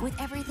Kmart with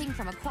everything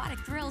from aquatic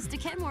thrills to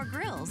Kenmore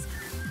grills.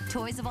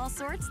 Toys of all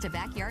sorts to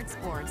backyard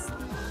sports.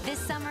 This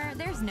summer,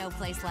 there's no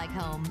place like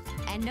home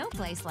and no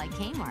place like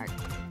Kmart.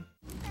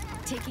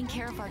 Taking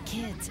care of our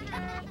kids,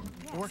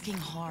 working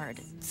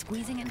hard,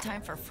 squeezing in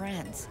time for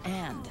friends,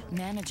 and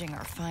managing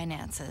our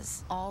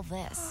finances. All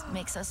this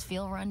makes us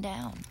feel run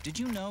down. Did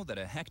you know that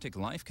a hectic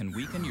life can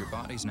weaken your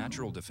body's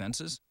natural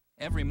defenses?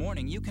 Every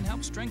morning, you can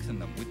help strengthen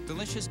them with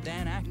delicious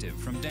Dan Active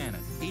from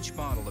Dannon. Each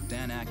bottle of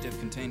Dan Active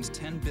contains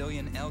 10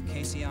 billion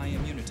LKCI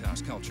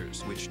immunitas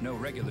cultures, which no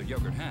regular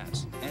yogurt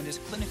has, and is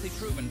clinically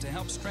proven to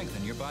help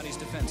strengthen your body's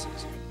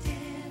defenses.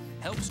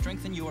 Help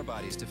strengthen your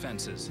body's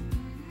defenses.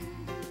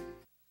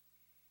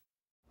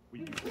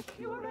 We wish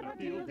you were an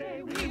ideal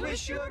day. We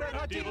wish you were an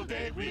ideal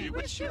day. We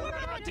wish you were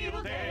an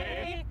ideal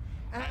day.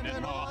 And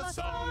an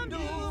awesome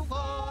new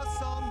fall.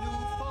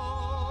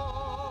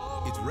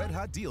 It's Red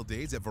Hot Deal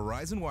Days at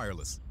Verizon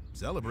Wireless.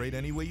 Celebrate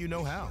any way you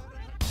know how.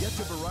 Get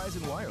to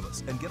Verizon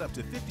Wireless and get up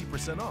to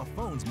 50% off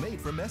phones made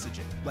for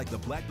messaging, like the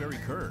BlackBerry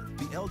Curve,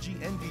 the LG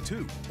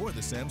NV2, or the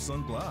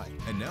Samsung Glide.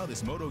 And now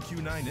this Moto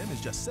Q9M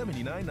is just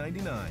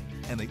 $79.99.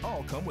 And they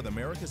all come with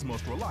America's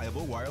most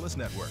reliable wireless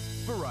network,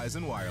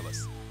 Verizon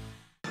Wireless.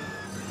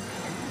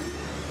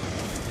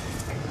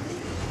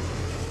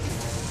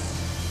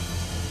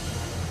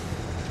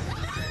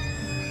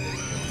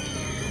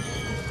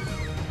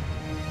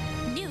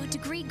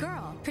 Degree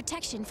Girl,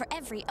 protection for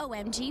every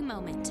OMG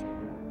moment.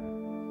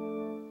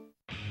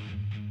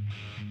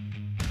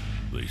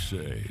 They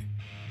say,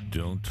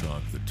 don't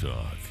talk the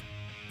talk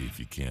if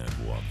you can't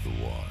walk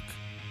the walk.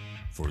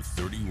 For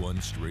 31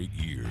 straight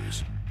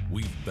years,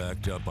 we've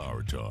backed up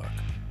our talk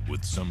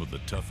with some of the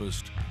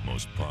toughest,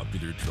 most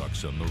popular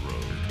trucks on the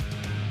road.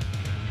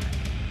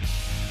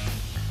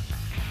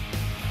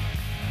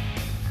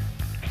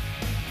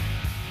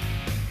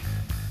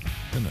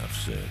 Enough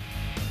said.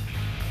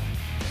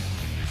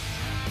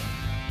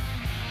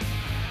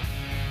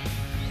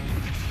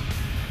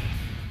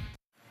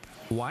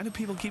 Why do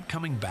people keep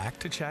coming back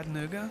to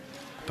Chattanooga?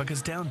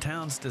 Because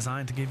downtown's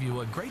designed to give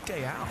you a great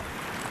day out.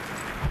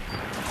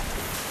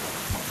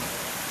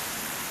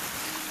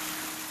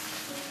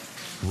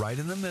 Right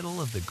in the middle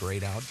of the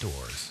great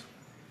outdoors.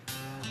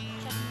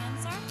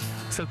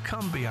 So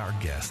come be our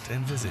guest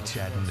and visit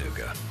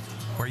Chattanooga,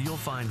 where you'll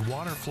find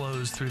water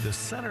flows through the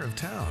center of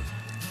town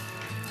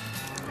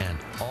and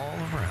all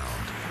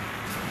around.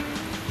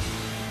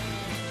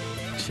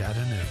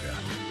 Chattanooga,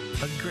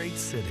 a great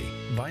city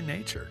by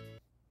nature.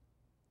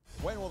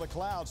 When will the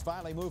clouds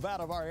finally move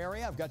out of our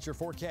area? I've got your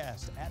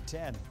forecast at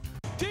 10.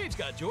 Teve's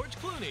got George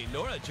Clooney,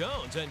 Norah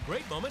Jones, and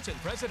great moments in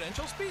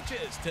presidential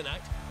speeches tonight.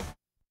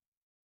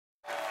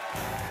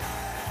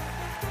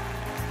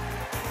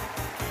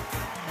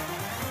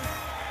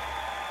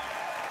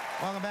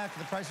 Welcome back to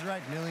The Price is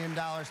Right. $1 Million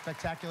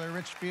Spectacular.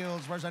 Rich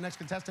Fields. Where's our next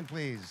contestant,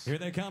 please? Here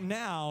they come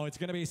now. It's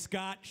going to be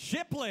Scott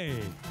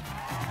Shipley.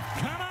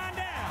 Come on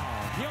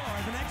down. You're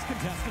the next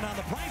contestant on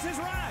The Price is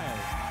Right.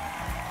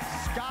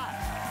 Scott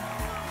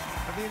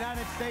from the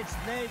United States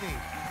Navy.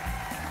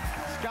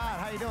 Scott,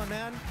 how you doing,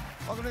 man?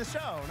 Welcome to the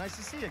show. Nice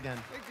to see you again.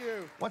 Thank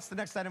you. What's the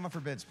next item up for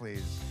bids,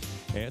 please?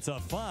 It's a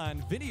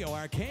fun video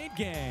arcade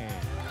game.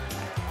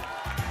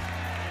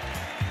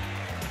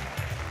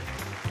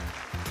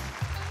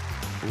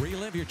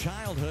 Relive your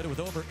childhood with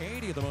over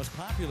 80 of the most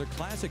popular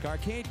classic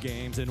arcade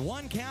games in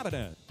one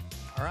cabinet.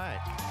 All right.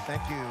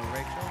 Thank you,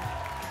 Rachel.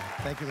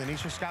 Thank you,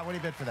 Lanisha. Scott, what do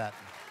you bid for that?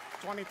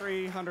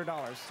 $2,300.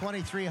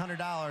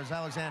 $2,300.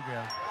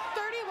 Alexandria.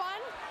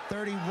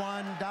 $31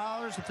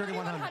 or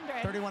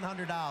 $3,100?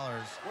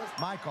 $3,100.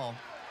 Michael.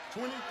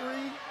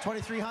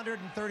 2,300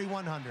 and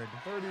 3,100.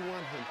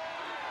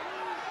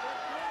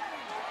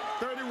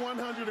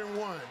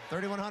 3,101.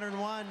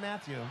 3,101.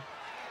 Matthew.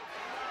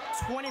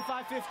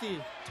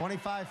 $2,550.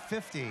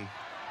 $2,550.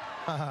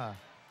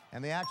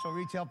 And the actual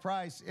retail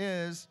price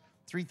is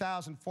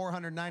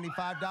 $3,495.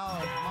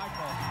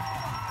 Michael.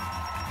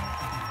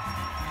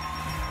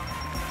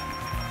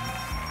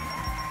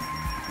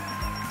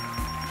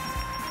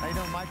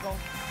 doing, Michael?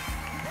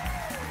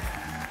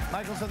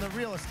 Michael's in the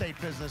real estate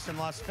business in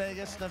Las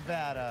Vegas,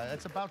 Nevada.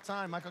 It's about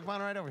time. Michael, come on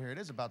right over here. It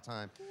is about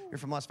time. You're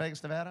from Las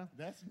Vegas, Nevada?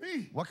 That's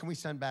me. What can we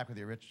send back with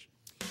you, Rich?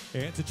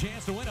 It's a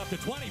chance to win up to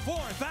 $24,000.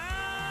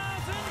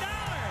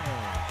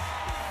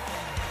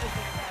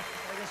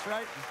 Vegas,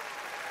 right?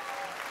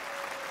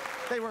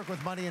 They work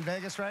with money in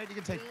Vegas, right? You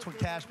can take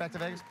cash back to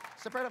Vegas.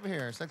 Step right over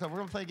here. We're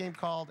going to play a game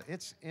called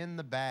It's in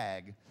the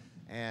Bag.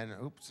 And,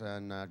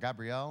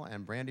 Gabrielle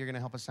and Brandy are going to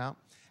help us out.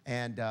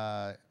 And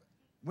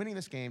winning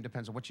this game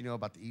depends on what you know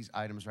about these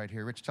items right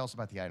here. Rich, tell us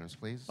about the items,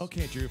 please.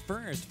 Okay, Drew.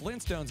 First,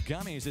 Flintstones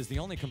Gummies is the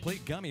only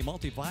complete gummy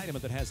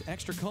multivitamin that has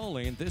extra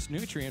choline. This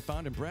nutrient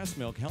found in breast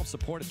milk helps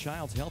support a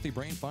child's healthy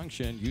brain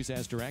function. Use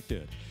as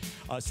directed.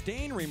 A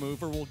stain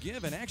remover will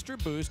give an extra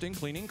boost in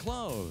cleaning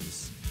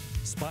clothes.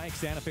 Spike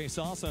Santa Fe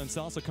Salsa and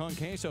Salsa Con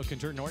Queso can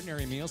turn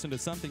ordinary meals into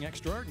something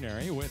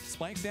extraordinary. With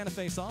Spike Santa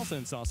Fe Salsa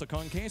and Salsa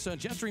Con Queso,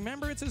 just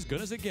remember it's as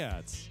good as it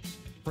gets.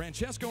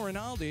 Francesco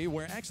Rinaldi,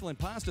 where excellent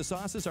pasta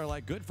sauces are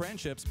like good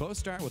friendships. Both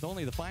start with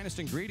only the finest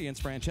ingredients.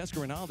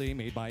 Francesco Rinaldi,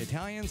 made by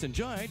Italians,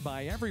 enjoyed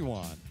by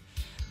everyone.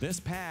 This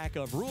pack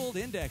of ruled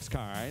index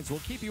cards will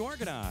keep you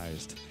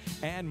organized.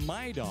 And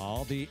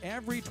Midol, the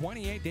every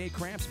 28-day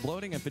cramps,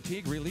 bloating, and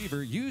fatigue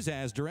reliever. Use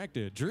as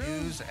directed. Drew?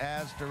 Use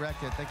as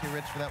directed. Thank you,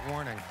 Rich, for that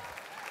warning.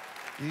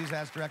 Use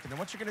as directed. Now,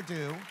 what you're going to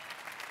do,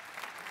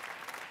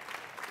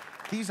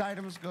 these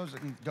items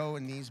go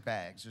in these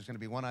bags. There's going to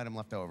be one item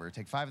left over.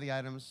 Take 5 of the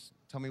items.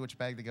 Tell me which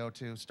bag they go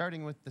to,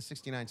 starting with the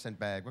 69-cent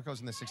bag. What goes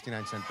in the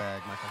 69-cent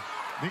bag, Michael?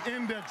 The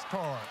index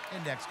card.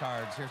 Index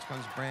cards. Here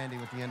comes Brandy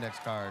with the index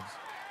cards.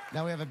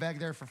 Now we have a bag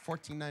there for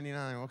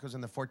 $14.99. What goes in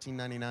the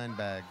 $14.99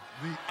 bag?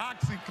 The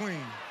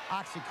OxyClean.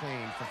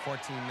 OxyClean for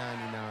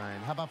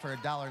 $14.99. How about for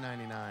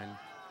 $1.99? $1.99.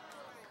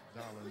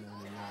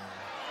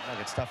 That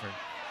gets tougher.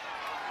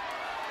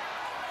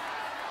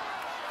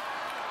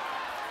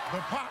 The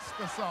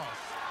pasta sauce.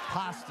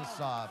 Pasta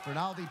sauce.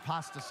 Rinaldi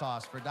pasta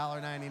sauce for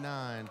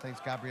 $1.99. Thanks,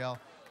 Gabrielle.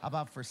 How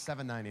about for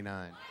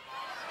 $7.99?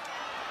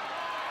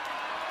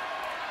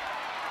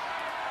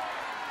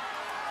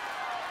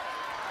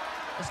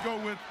 Let's go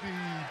with the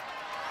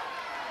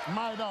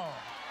Midol.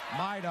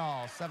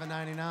 Midol,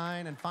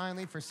 $7.99. And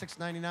finally, for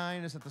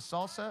 $6.99, is it the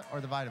salsa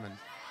or the vitamins?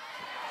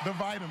 The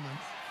vitamins.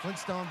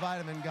 Flintstone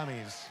vitamin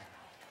gummies.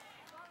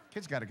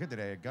 Kids got it good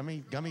today.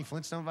 Gummy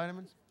Flintstone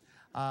vitamins.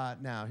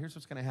 Now, here's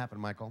what's going to happen,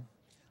 Michael.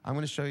 I'm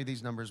going to show you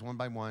these numbers one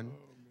by one.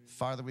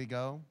 Farther we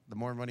go, the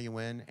more money you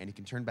win, and you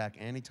can turn back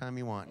anytime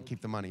you want and keep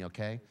the money,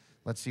 okay?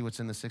 Let's see what's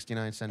in the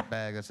 69-cent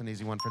bag. That's an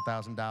easy one for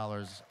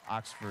 $1,000.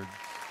 Oxford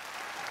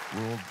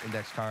ruled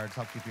index cards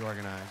help keep you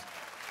organized.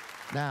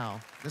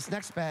 Now, this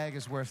next bag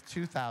is worth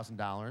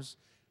 $2,000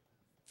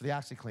 for the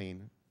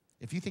OxyClean.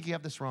 If you think you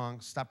have this wrong,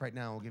 stop right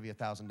now. We'll give you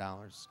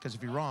 $1,000. Because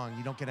if you're wrong,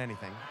 you don't get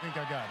anything. I think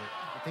I got it.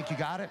 You think you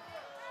got it?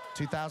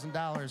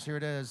 $2,000. Here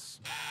it is.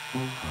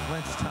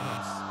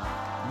 Flintstones.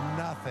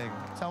 Nothing.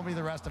 Tell me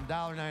the rest of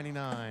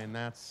 $1.99.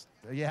 That's,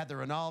 you had the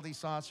Rinaldi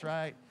sauce,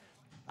 right?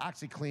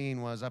 OxyClean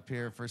was up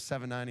here for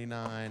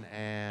 $7.99,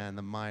 and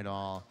the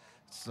Midol.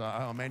 So,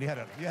 oh man, you had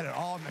it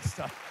all mixed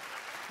up.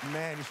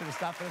 Man, you should have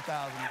stopped at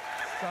 $1,000.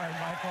 Sorry,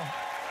 Michael.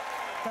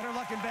 Better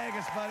luck in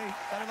Vegas, buddy.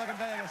 Better luck in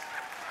Vegas.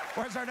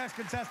 Where's our next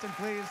contestant,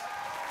 please?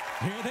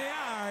 Here they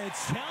are.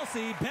 It's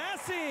Chelsea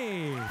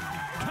Bessie.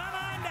 Come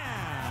on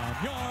down.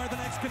 You're the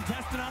next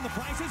contestant on The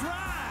Price is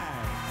Right.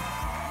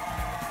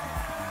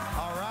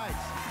 All right.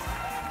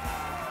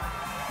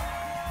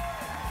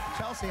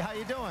 Chelsea, how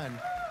you doing?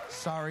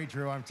 Sorry,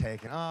 Drew, I'm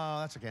taken. Oh,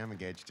 that's okay. I'm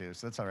engaged, too,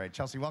 so that's all right.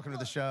 Chelsea, welcome to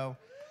the show.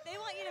 They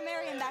want you to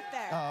marry him back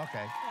there. Oh,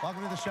 okay.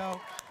 Welcome to the show.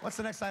 What's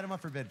the next item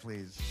up for bid,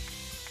 please?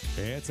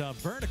 It's a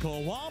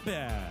vertical wall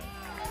bed.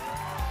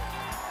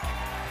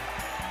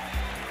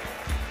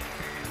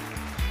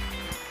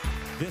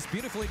 This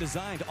beautifully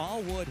designed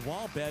all-wood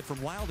wall bed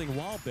from Wilding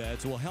Wall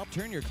Beds will help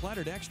turn your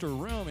cluttered extra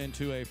room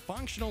into a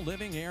functional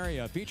living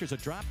area. Features a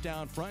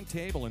drop-down front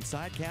table and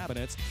side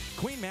cabinets.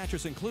 Queen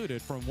mattress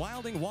included from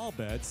Wilding Wall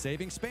Beds,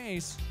 saving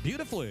space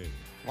beautifully.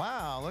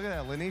 Wow, look at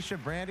that.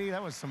 Lanisha, Brandy,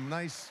 that was some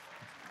nice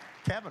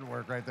cabin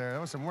work right there.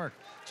 That was some work.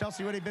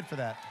 Chelsea, what do you bid for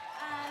that?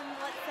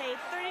 Let's say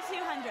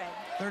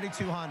 $3,200.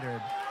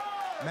 $3,200.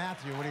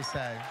 Matthew, what do you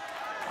say?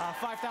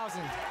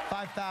 $5,000.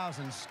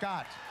 $5,000.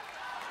 Scott?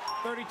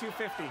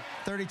 $3,250.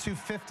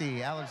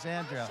 $3,250.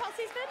 Alexandra?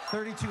 Chelsea's bid?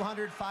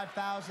 $3,200,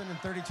 $5,000, and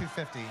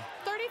 $3,250.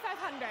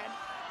 $3,500.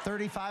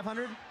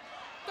 $3,500?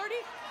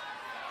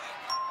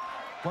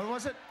 What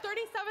was it?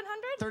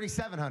 $3,700.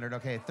 $3,700.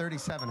 Okay,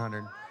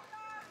 $3,700.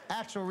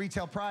 Actual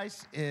retail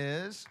price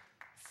is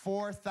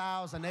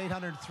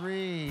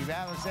 $4,803.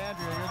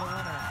 Alexandria, you're the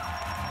winner.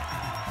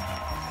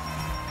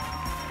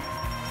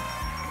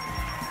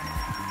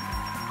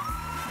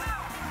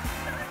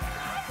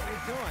 What are you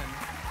doing?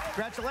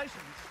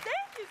 Congratulations.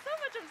 Thank you so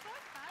much. I'm so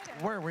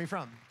excited. Where are you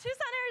from?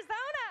 Tucson,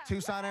 Arizona.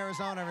 Tucson,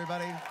 Arizona,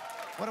 everybody.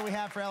 What do we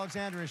have for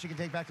Alexandria she can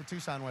take back to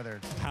Tucson with her?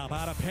 How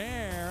about a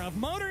pair of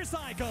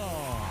motorcycles?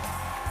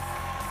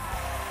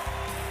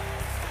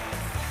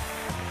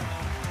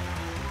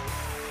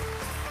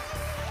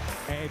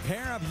 A A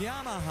pair of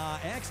Yamaha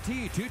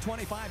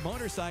XT225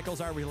 motorcycles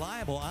are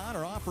reliable on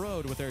or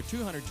off-road with their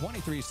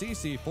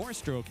 223cc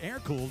four-stroke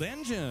air-cooled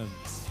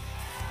engines.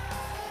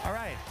 All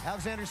right,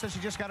 Alexandria says she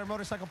just got her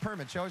motorcycle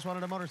permit. She always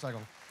wanted a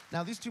motorcycle.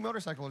 Now, these two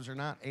motorcycles are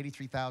not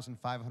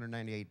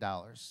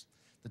 $83,598.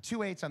 The 2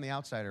 8s on the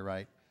outside are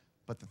right,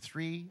 but the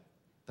 3,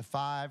 the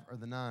 5, or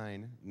the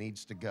 9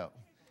 needs to go.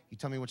 You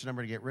tell me which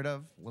number to get rid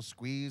of. We'll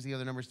squeeze the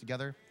other numbers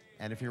together,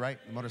 and if you're right,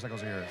 the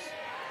motorcycles are yours.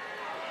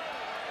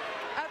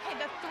 Okay,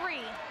 the 3.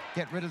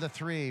 Get rid of the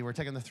 3. We're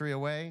taking the 3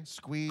 away.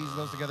 Squeeze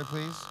those together,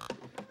 please.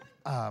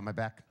 My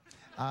back.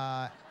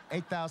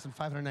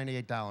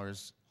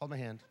 $8,598. Hold my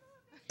hand.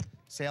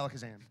 Say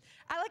Alakazam.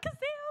 Alakazam.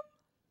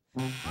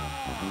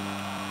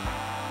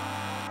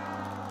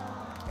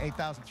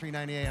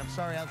 $8,398. I'm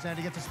sorry,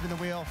 Alexander. You get to spin the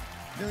wheel.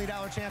 $1 million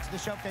chance of the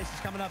showcase is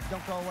coming up.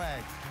 Don't go away.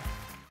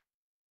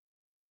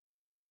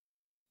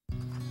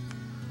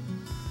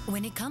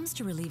 When it comes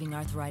to relieving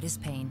arthritis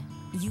pain,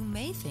 you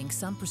may think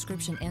some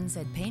prescription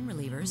NSAID pain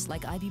relievers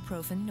like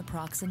ibuprofen,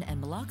 naproxen,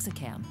 and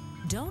meloxicam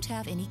don't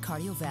have any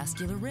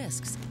cardiovascular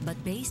risks.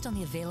 But based on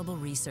the available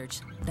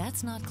research,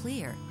 that's not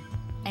clear.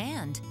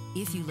 And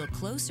if you look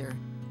closer,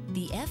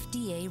 the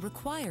FDA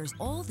requires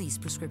all these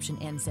prescription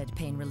NSAID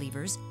pain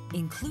relievers,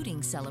 including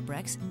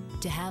Celebrex,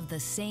 to have the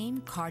same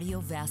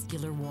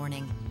cardiovascular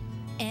warning.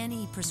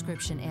 Any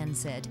prescription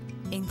NSAID,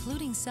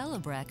 including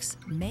Celebrex,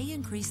 may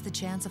increase the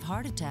chance of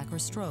heart attack or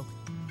stroke,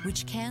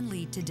 which can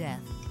lead to death.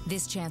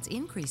 This chance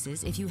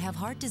increases if you have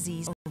heart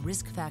disease or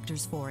risk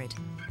factors for it,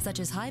 such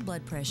as high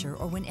blood pressure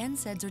or when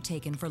NSAIDs are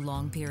taken for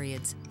long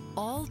periods.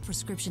 All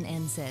prescription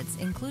NSAIDs,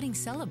 including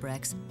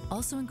Celebrex,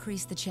 also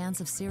increase the chance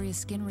of serious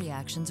skin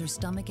reactions or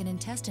stomach and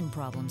intestine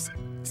problems,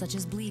 such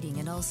as bleeding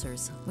and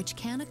ulcers, which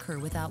can occur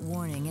without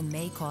warning and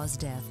may cause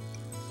death.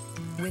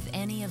 With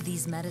any of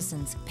these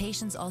medicines,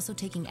 patients also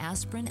taking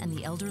aspirin and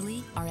the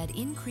elderly are at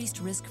increased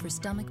risk for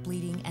stomach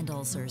bleeding and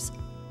ulcers.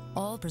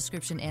 All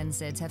prescription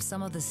NSAIDs have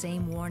some of the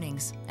same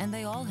warnings, and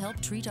they all help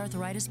treat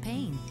arthritis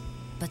pain.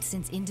 But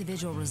since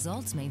individual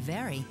results may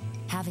vary,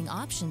 having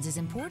options is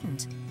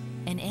important.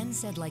 An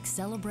NSAID like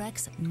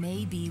Celebrex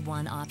may be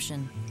one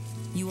option.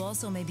 You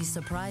also may be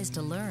surprised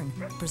to learn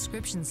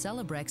prescription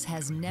Celebrex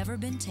has never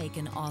been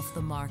taken off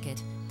the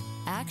market.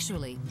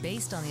 Actually,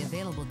 based on the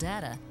available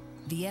data,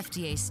 the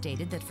FDA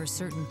stated that for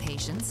certain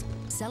patients,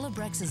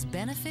 Celebrex's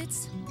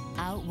benefits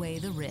outweigh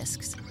the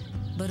risks.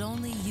 But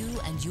only you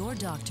and your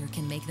doctor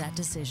can make that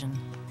decision.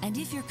 And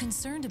if you're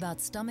concerned about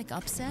stomach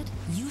upset,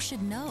 you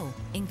should know.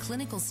 In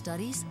clinical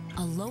studies,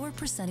 a lower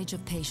percentage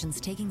of patients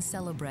taking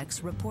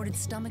Celebrex reported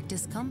stomach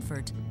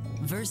discomfort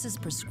versus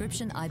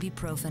prescription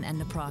ibuprofen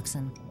and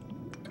naproxen.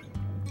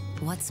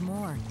 What's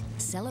more,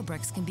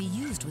 Celebrex can be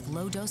used with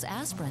low-dose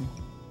aspirin.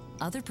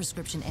 Other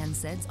prescription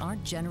NSAIDs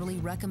aren't generally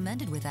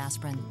recommended with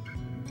aspirin.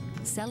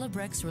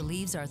 Celebrex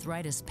relieves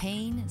arthritis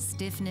pain,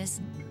 stiffness,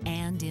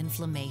 and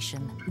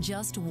inflammation.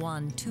 Just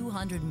one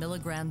 200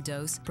 milligram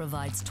dose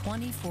provides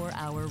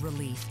 24-hour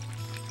relief.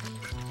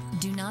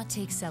 Do not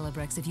take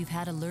Celebrex if you've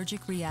had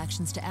allergic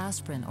reactions to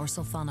aspirin or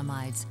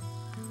sulfonamides.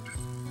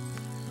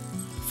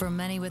 For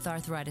many with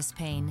arthritis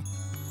pain,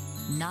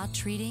 not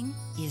treating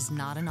is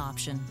not an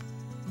option.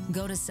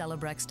 Go to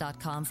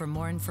Celebrex.com for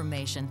more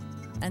information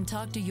and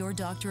talk to your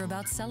doctor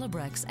about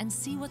Celebrex and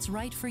see what's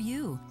right for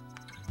you.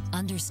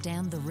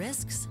 Understand the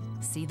risks,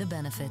 see the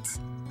benefits.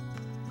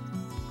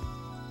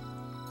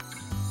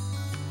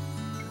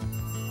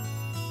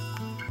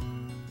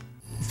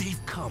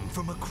 They've come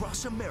from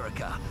across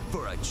America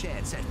for a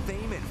chance at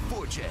fame and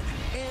fortune,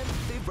 and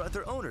they brought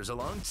their owners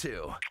along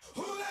too.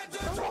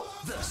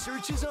 The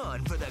search is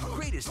on for the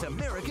greatest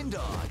American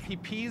dog. He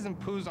pees and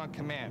poos on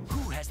command.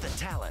 Who has the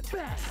talent?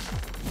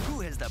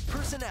 Who has the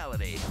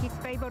personality? His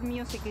favorite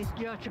music is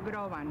Josh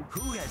Groban.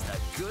 Who has the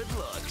good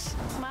looks?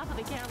 Smile for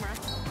the camera.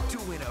 To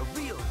win a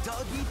real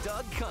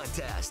dog-eat-dog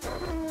contest.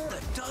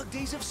 The dog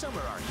days of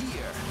summer are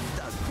here.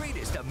 The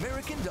greatest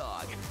American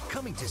dog.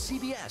 Coming to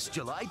CBS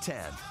July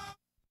 10th.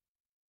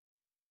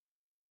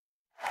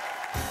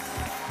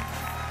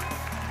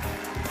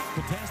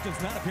 Contestants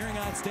not appearing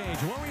on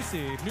stage will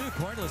receive new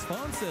cordless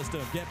phone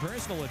system. Get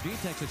personal with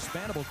VTech's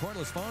expandable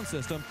cordless phone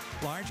system.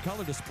 Large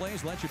color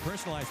displays let you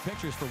personalize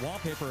pictures for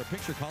wallpaper or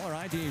picture caller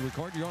ID.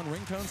 Record your own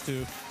ringtones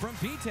too from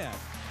VTech.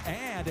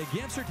 And a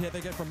gift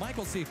certificate from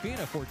Michael C.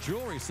 Fina for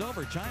jewelry,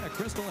 silver, china,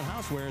 crystal, and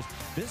housewares.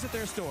 Visit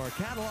their store,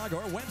 catalog,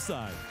 or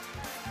website.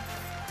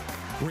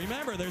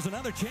 Remember, there's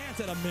another chance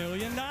at $1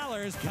 million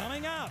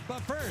coming up. But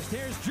first,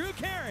 here's Drew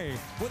Carey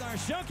with our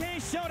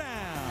Showcase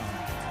Showdown.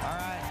 All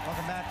right,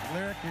 welcome back.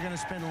 Lyric, you're going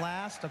to spin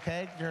last,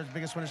 okay? You're the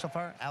biggest winner so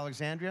far.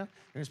 Alexandria,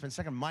 you're going to spin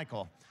second.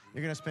 Michael,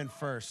 you're going to spin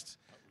first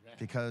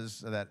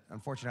because of that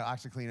unfortunate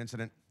OxyClean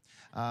incident.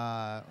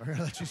 We're going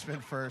to let you spin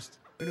first.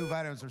 The new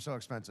vitamins are so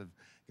expensive.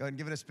 Go ahead and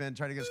give it a spin.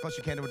 Try to get as close as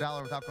you can to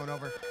 $1 without going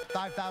over.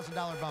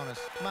 $5,000 bonus.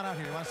 Come on out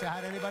here. You want to say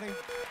hi to anybody?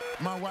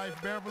 My wife,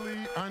 Beverly,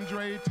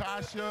 Andre,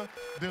 Tasha,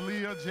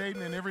 Delia,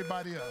 Jaden, and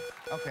everybody else.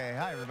 Okay,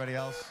 hi, everybody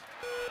else.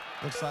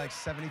 Looks like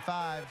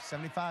 75,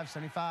 75,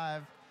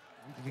 75.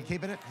 If you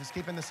keeping it, just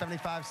keeping the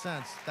 75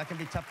 cents. That can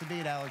be tough to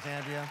beat,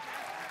 Alexandria.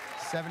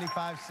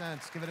 75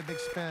 cents. Give it a big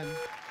spin.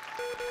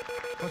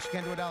 What you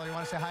can do $1. You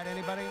want to say hi to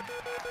anybody? To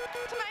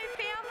my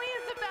family,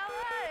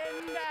 Isabella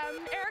and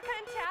Erica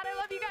and Tad. I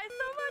love you guys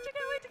so much. I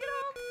can't wait to get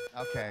home.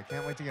 Okay,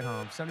 can't wait to get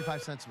home.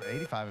 75 cents,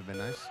 85 would have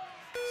been nice.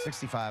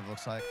 65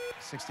 looks like.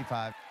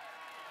 65.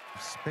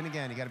 Spin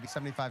again. You got to be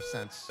 75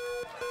 cents.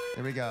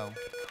 Here we go.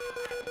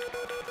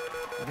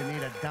 You're going to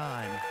need a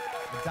dime.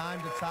 A dime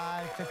to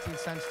tie, 15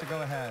 cents to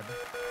go ahead.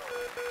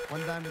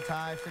 One dime to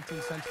tie,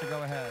 15 cents to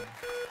go ahead.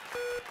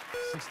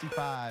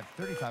 65.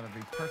 35 would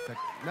be perfect.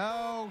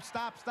 No,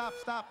 stop.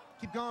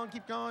 Keep going.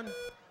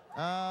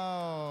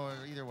 Oh,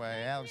 either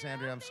way.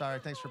 Alexandria, I'm sorry.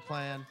 Thanks for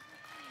playing.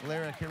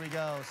 Lyric, here we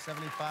go.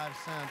 75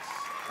 cents.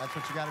 That's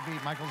what you got to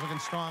beat. Michael's looking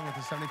strong with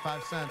the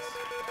 75 cents.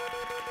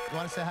 You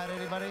want to say hi to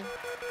anybody?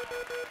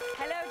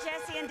 Hello,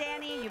 Jesse and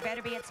Danny. You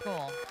better be at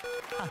school.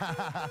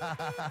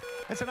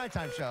 It's a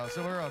nighttime show,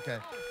 so we're okay.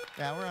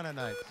 Yeah, we're on at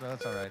night, so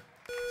that's all right.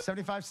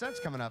 75 cents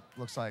coming up,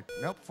 looks like.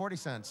 Nope, 40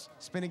 cents.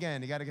 Spin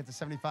again. You got to get to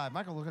 75.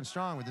 Michael looking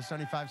strong with the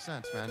 75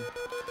 cents, man.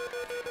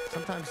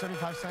 Sometimes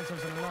 75 cents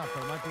isn't enough,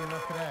 but it might be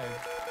enough today.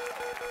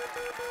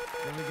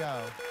 Here we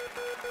go.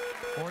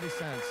 40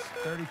 cents.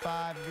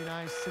 35 would be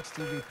nice.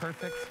 60 would be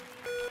perfect.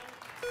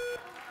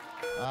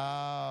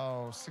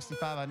 Oh,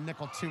 65, a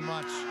nickel too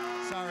much.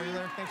 Sorry,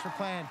 Lyric, thanks for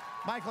playing.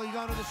 Michael, you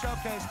going to the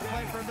showcase to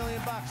play for $1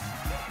 million.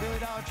 $1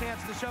 million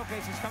chance at the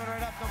showcase. It's coming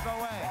right up. Don't go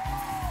away.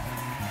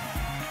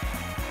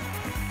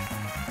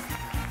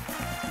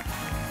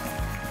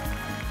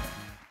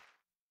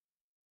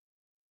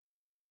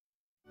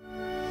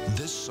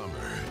 This summer,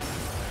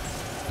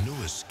 no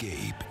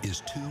escape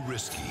is too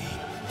risky.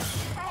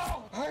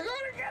 Oh, I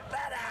gotta get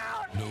that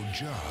out! No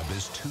job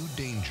is too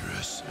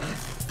dangerous.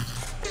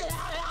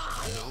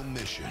 No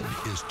mission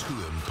is too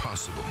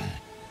impossible.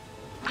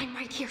 I'm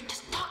right here.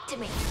 Just talk to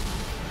me.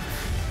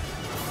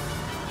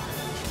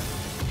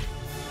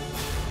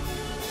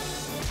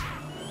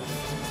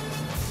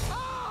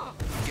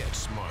 Get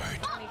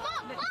smart.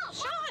 Mom!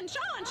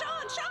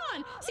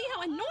 Sean! See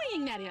how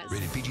annoying that is?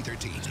 Rated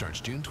PG-13. Starts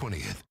June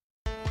 20th.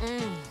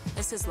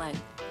 This is like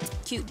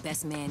cute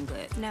best man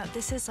good. No,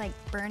 this is like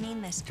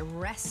burning this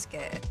dress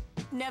good.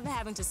 Never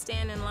having to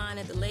stand in line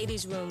at the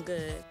ladies' room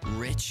good.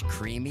 Rich,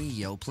 creamy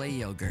Yoplait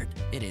yogurt.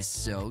 It is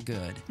so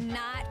good.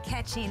 Not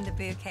catching the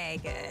bouquet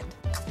good.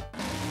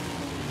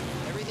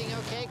 Everything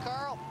okay,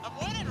 Carl? I'm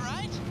winning,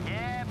 right?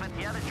 Yeah, but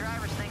the other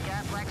drivers think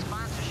Aflac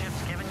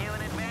sponsorship's giving you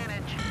an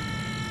advantage.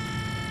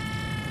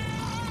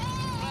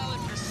 Well,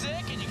 if you're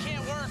sick and you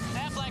can't work,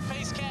 Aflac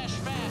pays cash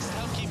fast to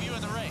help keep you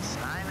in the race.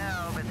 I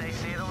know, but they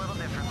see it a little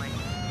differently.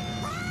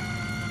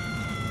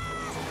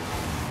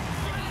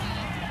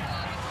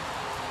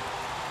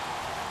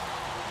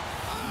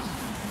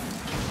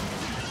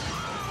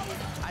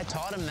 I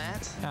taught him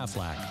that.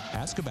 Aflac.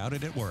 Ask about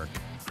it at work.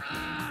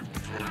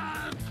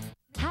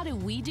 How do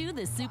we do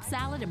the soup,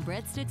 salad, and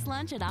breadsticks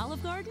lunch at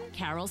Olive Garden?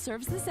 Carol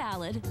serves the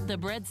salad, the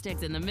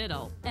breadsticks in the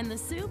middle, and the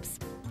soups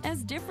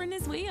as different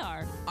as we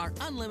are. Our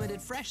unlimited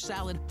fresh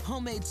salad,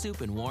 homemade soup,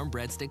 and warm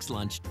breadsticks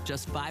lunch.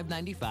 Just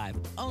 $5.95.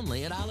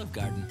 Only at Olive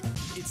Garden.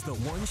 It's the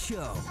one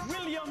show.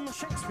 William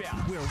Shakespeare.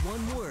 Where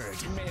one word.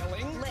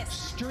 Mailing.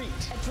 List. Street.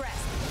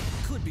 Address.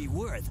 Could be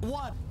worth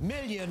 $1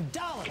 million.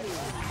 $1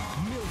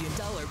 million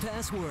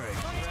password.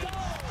 Let's go.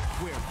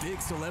 Where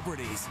big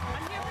celebrities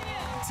I'm here for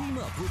you. team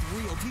up with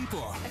real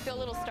people I feel a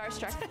little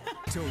starstruck.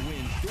 to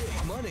win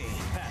big money.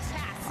 Pass.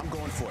 I'm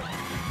going for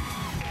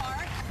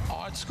it.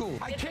 Art school.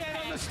 I can't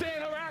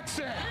understand her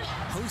accent.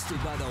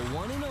 Hosted by the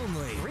one and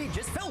only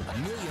Regis Philbin.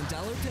 $1 million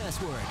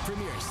password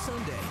premieres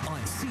Sunday on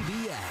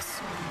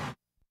CBS.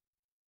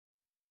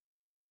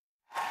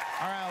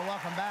 All right, well,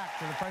 welcome back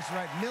to the Price is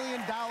Right $1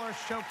 Million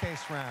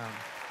Showcase round.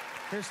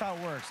 Here's how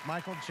it works.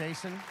 Michael,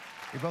 Jason,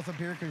 you're both up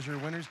here because you're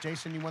winners.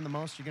 Jason, you won the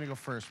most. You're going to go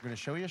first. We're going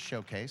to show you a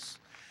showcase,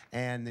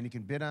 and then you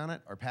can bid on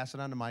it or pass it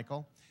on to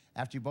Michael.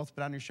 After you both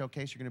bid on your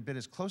showcase, you're going to bid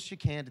as close as you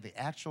can to the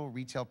actual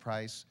retail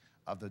price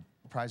of the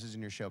prizes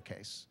in your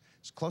showcase.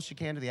 As close as you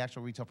can to the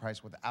actual retail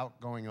price without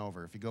going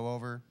over. If you go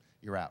over,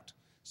 you're out.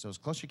 So as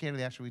close as you can to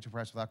the actual retail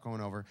price without going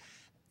over,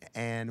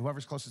 and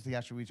whoever's closest to the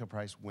actual retail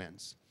price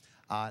wins.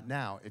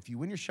 Now, if you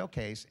win your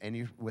showcase and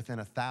you're within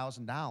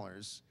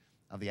 $1,000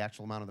 of the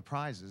actual amount of the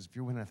prizes, if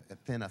you're within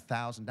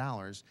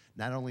 $1,000,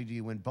 not only do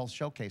you win both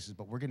showcases,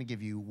 but we're going to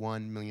give you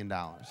 $1 million.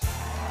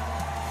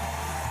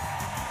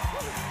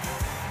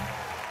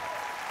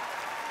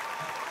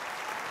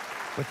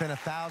 Within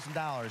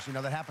 $1,000, you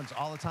know, that happens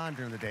all the time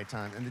during the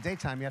daytime. In the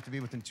daytime, you have to be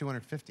within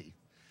 250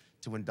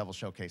 to win double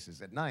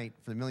showcases. At night,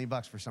 for the $1 million,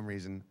 for some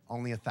reason,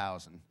 only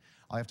 1,000.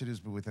 All you have to do is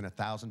be within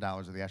 $1,000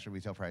 of the actual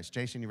retail price.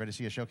 Jason, you ready to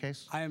see a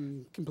showcase? I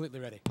am completely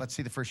ready. Let's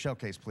see the first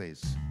showcase,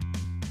 please.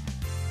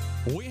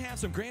 We have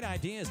some great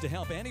ideas to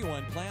help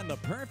anyone plan the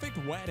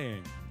perfect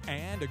wedding.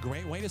 And a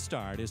great way to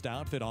start is to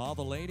outfit all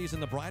the ladies in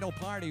the bridal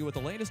party with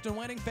the latest in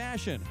wedding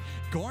fashion.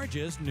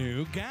 Gorgeous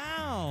new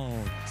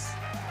gowns.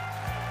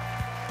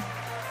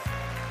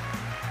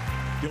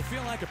 You'll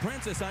feel like a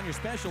princess on your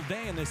special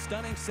day in this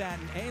stunning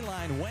satin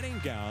A-line wedding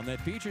gown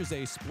that features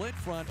a split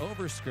front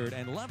overskirt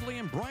and lovely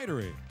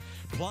embroidery.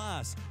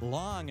 Plus,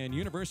 long and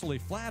universally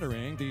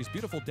flattering, these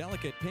beautiful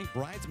delicate pink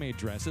bridesmaid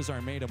dresses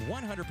are made of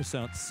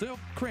 100% silk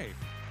crepe.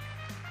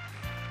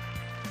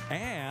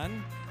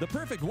 And the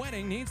perfect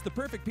wedding needs the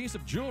perfect piece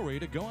of jewelry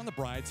to go on the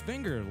bride's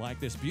finger, like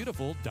this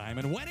beautiful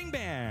diamond wedding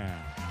band.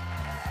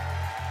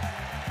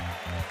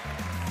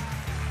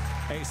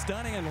 A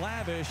stunning and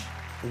lavish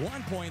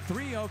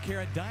 1.30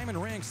 carat diamond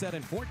ring set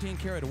in 14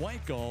 karat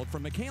white gold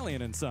from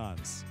McCallion &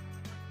 Sons.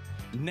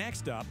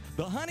 Next up,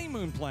 the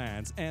honeymoon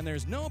plans, and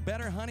there's no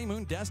better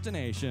honeymoon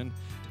destination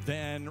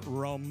than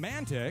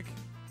romantic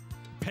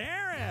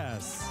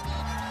Paris.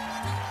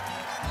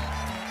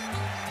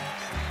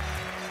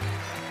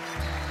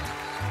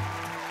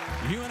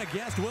 You and a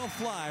guest will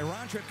fly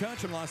round-trip coach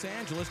from Los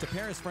Angeles to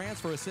Paris, France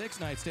for a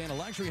 6-night stay in a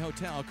luxury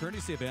hotel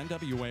courtesy of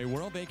NWA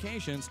World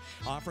Vacations,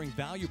 offering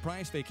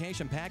value-price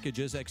vacation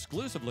packages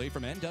exclusively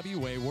from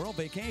NWA World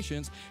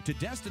Vacations to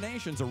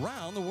destinations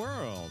around the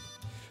world.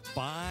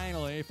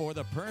 Finally, for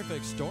the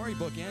perfect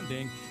storybook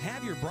ending,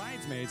 have your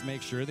bridesmaids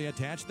make sure they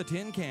attach the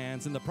tin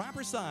cans in the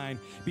proper sign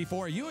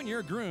before you and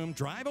your groom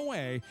drive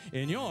away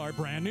in your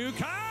brand new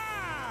car.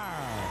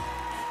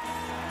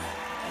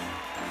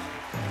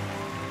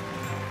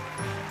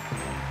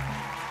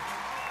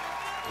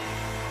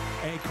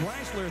 A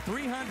Chrysler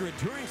 300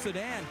 touring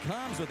sedan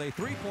comes with a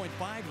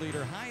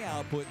 3.5-liter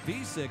high-output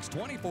V6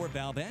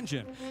 24-valve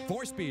engine,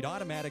 4-speed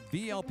automatic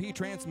VLP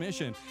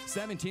transmission,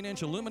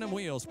 17-inch aluminum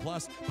wheels,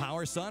 plus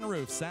power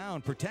sunroof,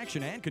 sound,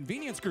 protection, and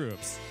convenience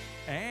groups.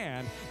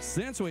 And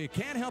since we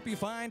can't help you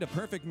find a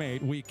perfect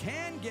mate, we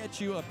can get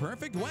you a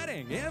perfect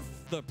wedding if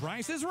the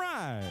price is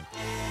right.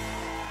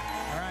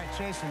 All right,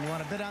 Jason, you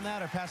want to bid on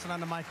that or pass it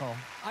on to Michael?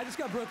 I just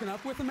got broken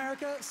up with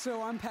America,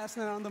 so I'm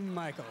passing it on to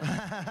Michael.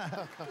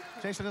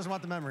 Jason doesn't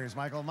want the memories.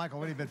 Michael,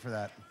 what do you bid for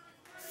that?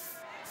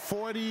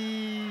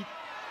 $42,500.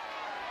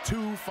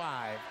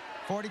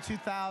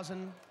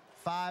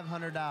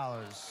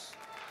 $42,500.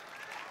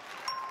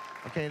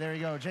 Okay, there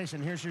you go.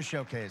 Jason, here's your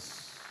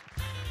showcase.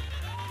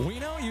 We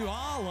know you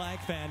all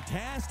like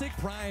fantastic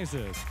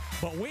prizes,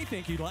 but we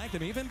think you'd like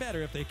them even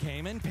better if they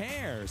came in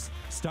pairs,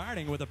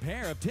 starting with a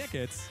pair of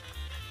tickets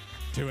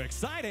to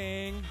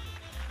exciting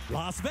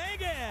Las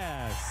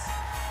Vegas.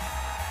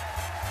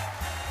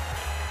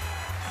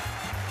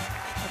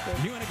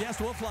 You and a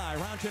guest will fly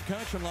round-trip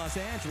coach from Los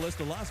Angeles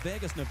to Las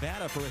Vegas,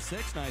 Nevada for a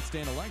 6-night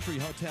stay in a luxury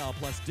hotel,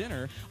 plus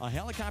dinner, a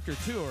helicopter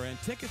tour,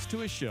 and tickets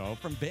to a show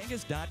from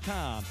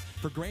Vegas.com.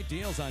 For great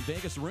deals on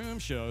Vegas room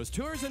shows,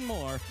 tours, and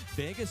more,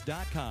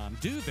 Vegas.com.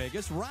 Do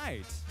Vegas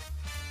right.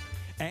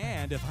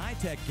 And if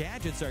high-tech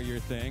gadgets are your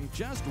thing,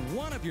 just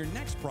one of your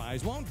next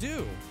prize won't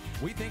do.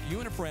 We think you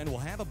and a friend will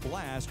have a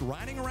blast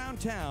riding around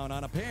town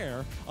on a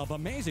pair of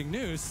amazing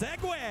new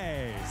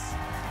Segways.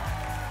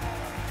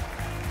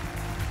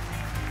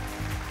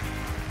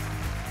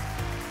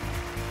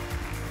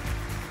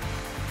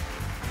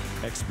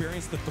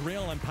 Experience the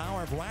thrill and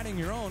power of riding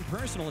your own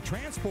personal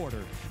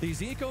transporter.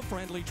 These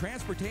eco-friendly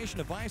transportation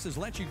devices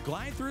let you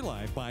glide through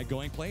life by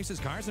going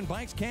places cars and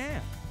bikes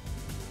can't.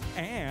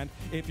 And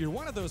if you're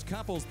one of those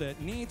couples that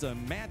needs a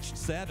matched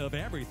set of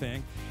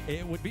everything,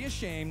 it would be a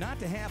shame not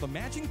to have a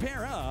matching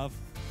pair of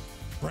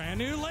brand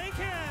new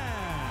Lincolns.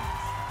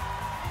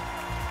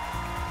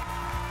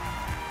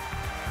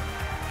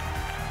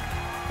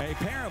 A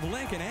pair of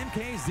Lincoln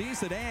MKZ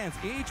sedans,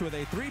 each with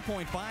a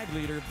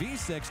 3.5-liter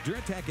V6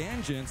 Duratec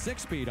engine,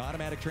 6-speed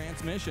automatic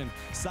transmission,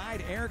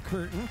 side air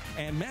curtain,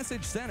 and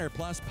message center,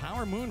 plus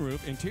power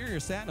moonroof, interior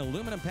satin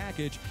aluminum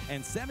package,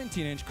 and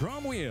 17-inch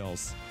chrome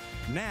wheels.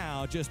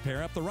 Now, just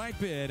pair up the right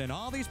bid, and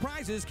all these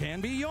prizes can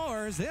be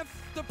yours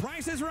if the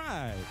price is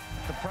right.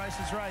 The price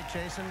is right,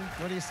 Jason.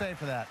 What do you say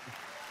for that?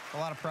 A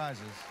lot of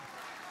prizes.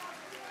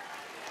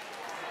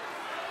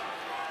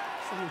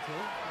 72.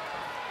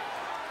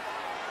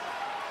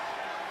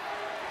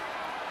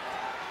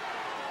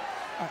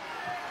 All right.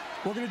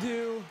 We're going to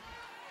do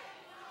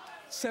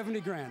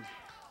 70 grand.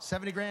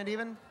 70 grand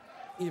even?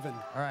 Even.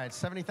 All right,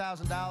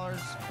 $70,000,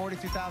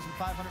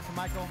 $42,500 for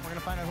Michael. We're going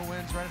to find out who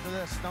wins right after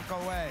this. Don't go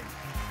away.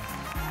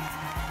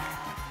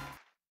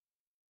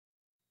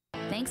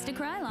 Thanks to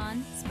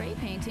Krylon, spray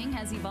painting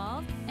has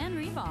evolved and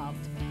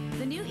revolved.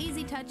 The new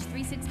Easy Touch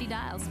 360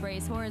 dial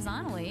sprays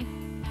horizontally,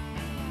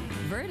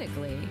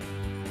 vertically,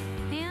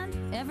 and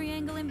every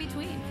angle in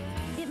between.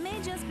 It may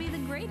just be the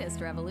greatest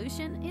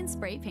revolution in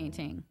spray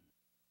painting.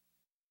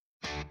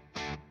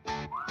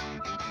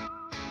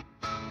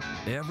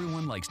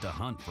 Everyone likes to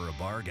hunt for a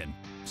bargain.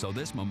 So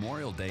this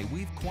Memorial Day,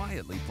 we've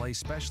quietly placed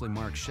specially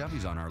marked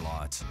Chevys on our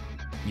lots.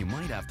 You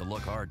might have to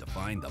look hard to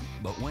find them,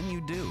 but when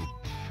you do,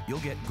 you'll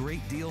get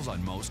great deals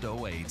on most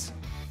 08s.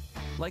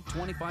 Like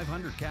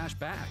 $2,500 cash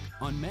back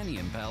on many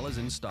Impalas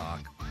in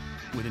stock.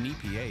 With an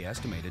EPA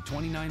estimated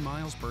 29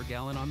 miles per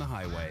gallon on the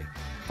highway.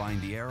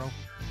 Find the arrow,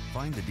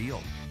 find the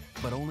deal,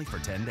 but only for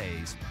 10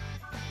 days.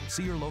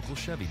 See your local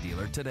Chevy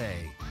dealer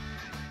today.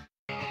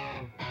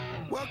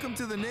 Welcome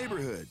to the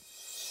neighborhood.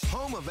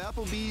 Home of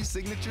Applebee's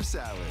signature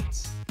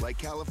salads, like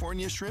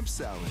California shrimp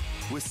salad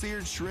with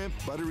seared shrimp,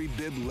 buttery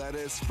bib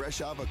lettuce, fresh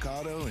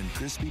avocado, and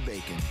crispy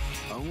bacon.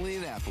 Only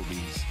at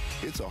Applebee's.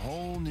 It's a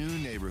whole new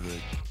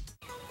neighborhood.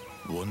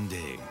 One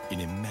day,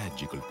 in a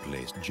magical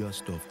place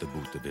just off the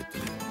boot of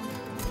Italy,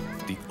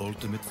 the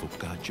ultimate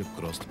focaccia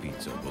crust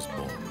pizza was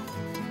born.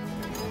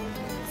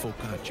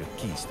 Focaccia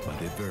kissed by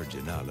the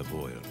virgin olive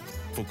oil.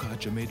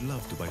 Focaccia made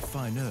love to by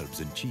fine herbs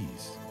and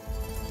cheese.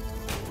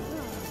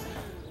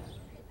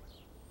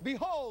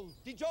 Behold,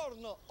 Di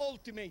Giorno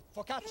Ultimate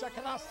Focaccia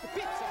Crust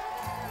Pizza!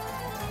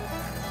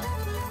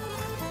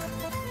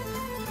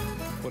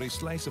 For a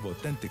slice of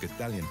authentic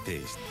Italian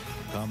taste,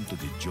 come to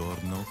Di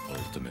Giorno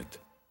Ultimate.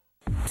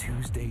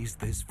 Tuesdays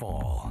this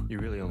fall. You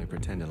really only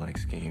pretend to like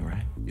skiing,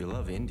 right? You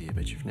love India,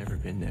 but you've never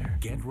been there.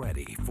 Get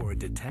ready for a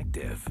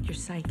detective. You're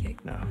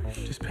psychic. No,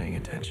 just paying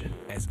attention.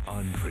 As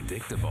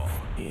unpredictable.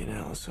 He and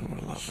Allison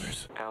were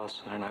lovers.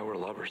 Allison and I were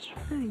lovers. I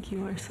think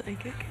you are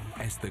psychic.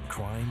 As the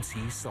crimes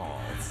he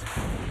solves.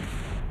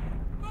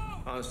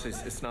 Honestly,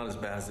 it's not as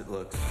bad as it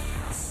looks.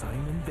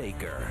 Simon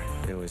Baker.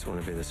 They always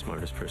want to be the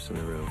smartest person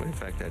in the room. In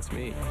fact, that's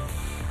me.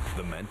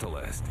 The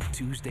Mentalist.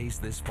 Tuesdays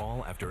this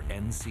fall after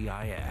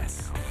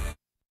NCIS.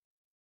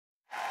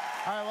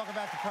 All right, welcome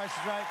back to Price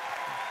is Right.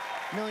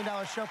 $1 Million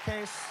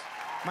Showcase.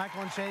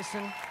 Michael and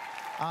Jason.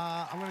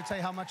 I'm going to tell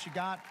you how much you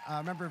got.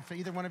 Remember, if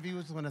either one of you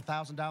was to win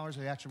 $1,000 or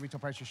the actual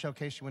retail price of your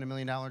showcase, you win $1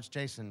 million.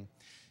 Jason,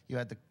 you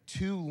had the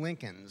 2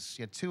 Lincolns.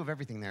 You had 2 of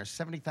everything there.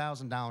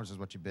 $70,000 is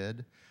what you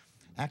bid.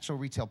 Actual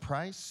retail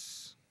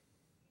price,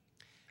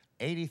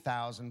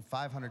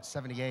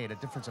 $80,578, a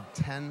difference of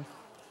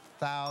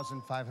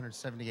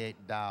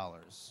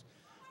 $10,578.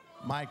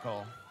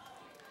 Michael,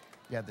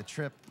 you had the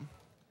trip,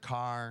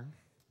 car.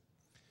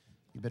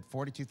 You bid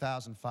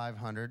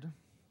 $42,500.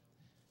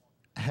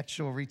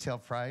 Actual retail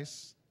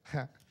price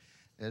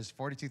is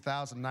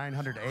 $42,989.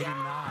 $489.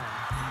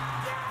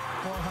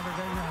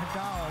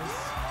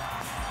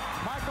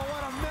 Michael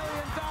won $1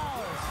 million.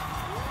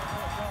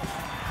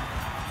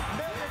 $1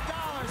 million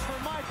for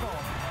Michael.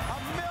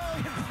 $1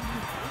 million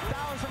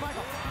for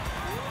Michael.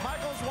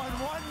 Michael's won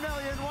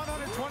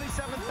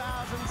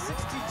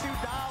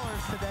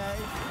 $1,127,062 today.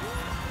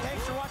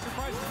 Thanks for watching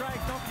Price is Right.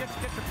 Don't forget to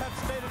get your pet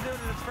spayed and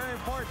neutered. It's very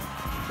important.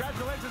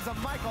 Congratulations to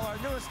Michael, our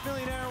newest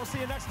millionaire. We'll see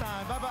you next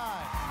time.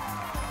 Bye-bye.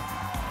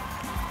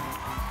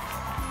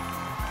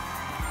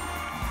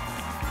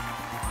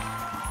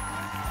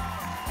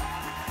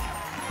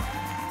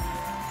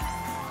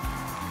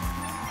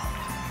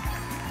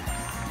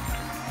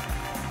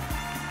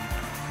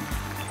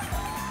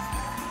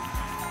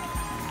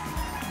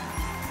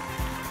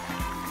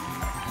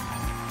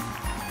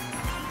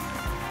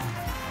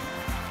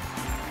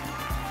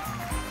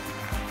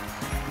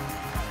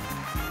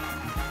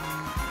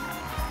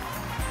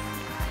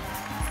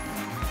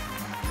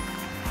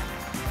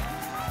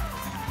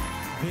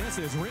 This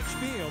is Rich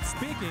Field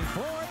speaking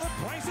for The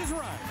Price is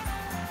Right,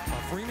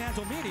 a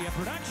Fremantle Media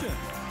production.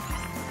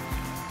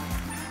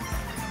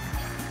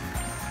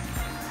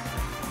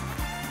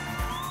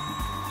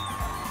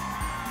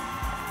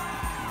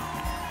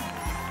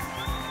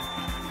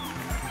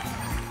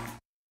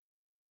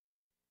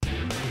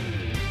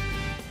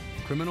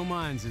 Criminal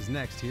Minds is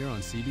next here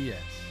on CBS.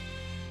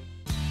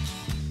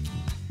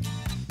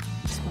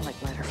 You smell like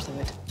lighter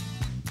fluid.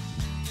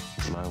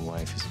 My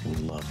wife is going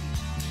to love you.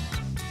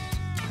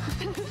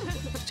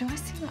 Do I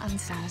seem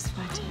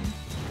unsatisfied to you?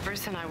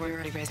 Bruce and I were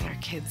already raising our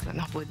kids when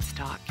the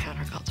Woodstock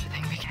counterculture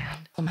thing began.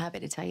 I'm happy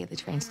to tell you the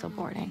train's still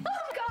boarding. Oh,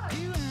 God!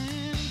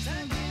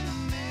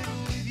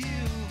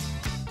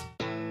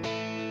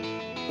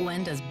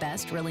 When does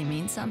best really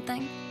mean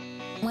something?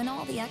 When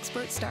all the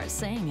experts start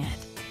saying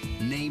it.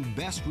 Named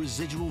Best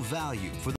Residual Value for the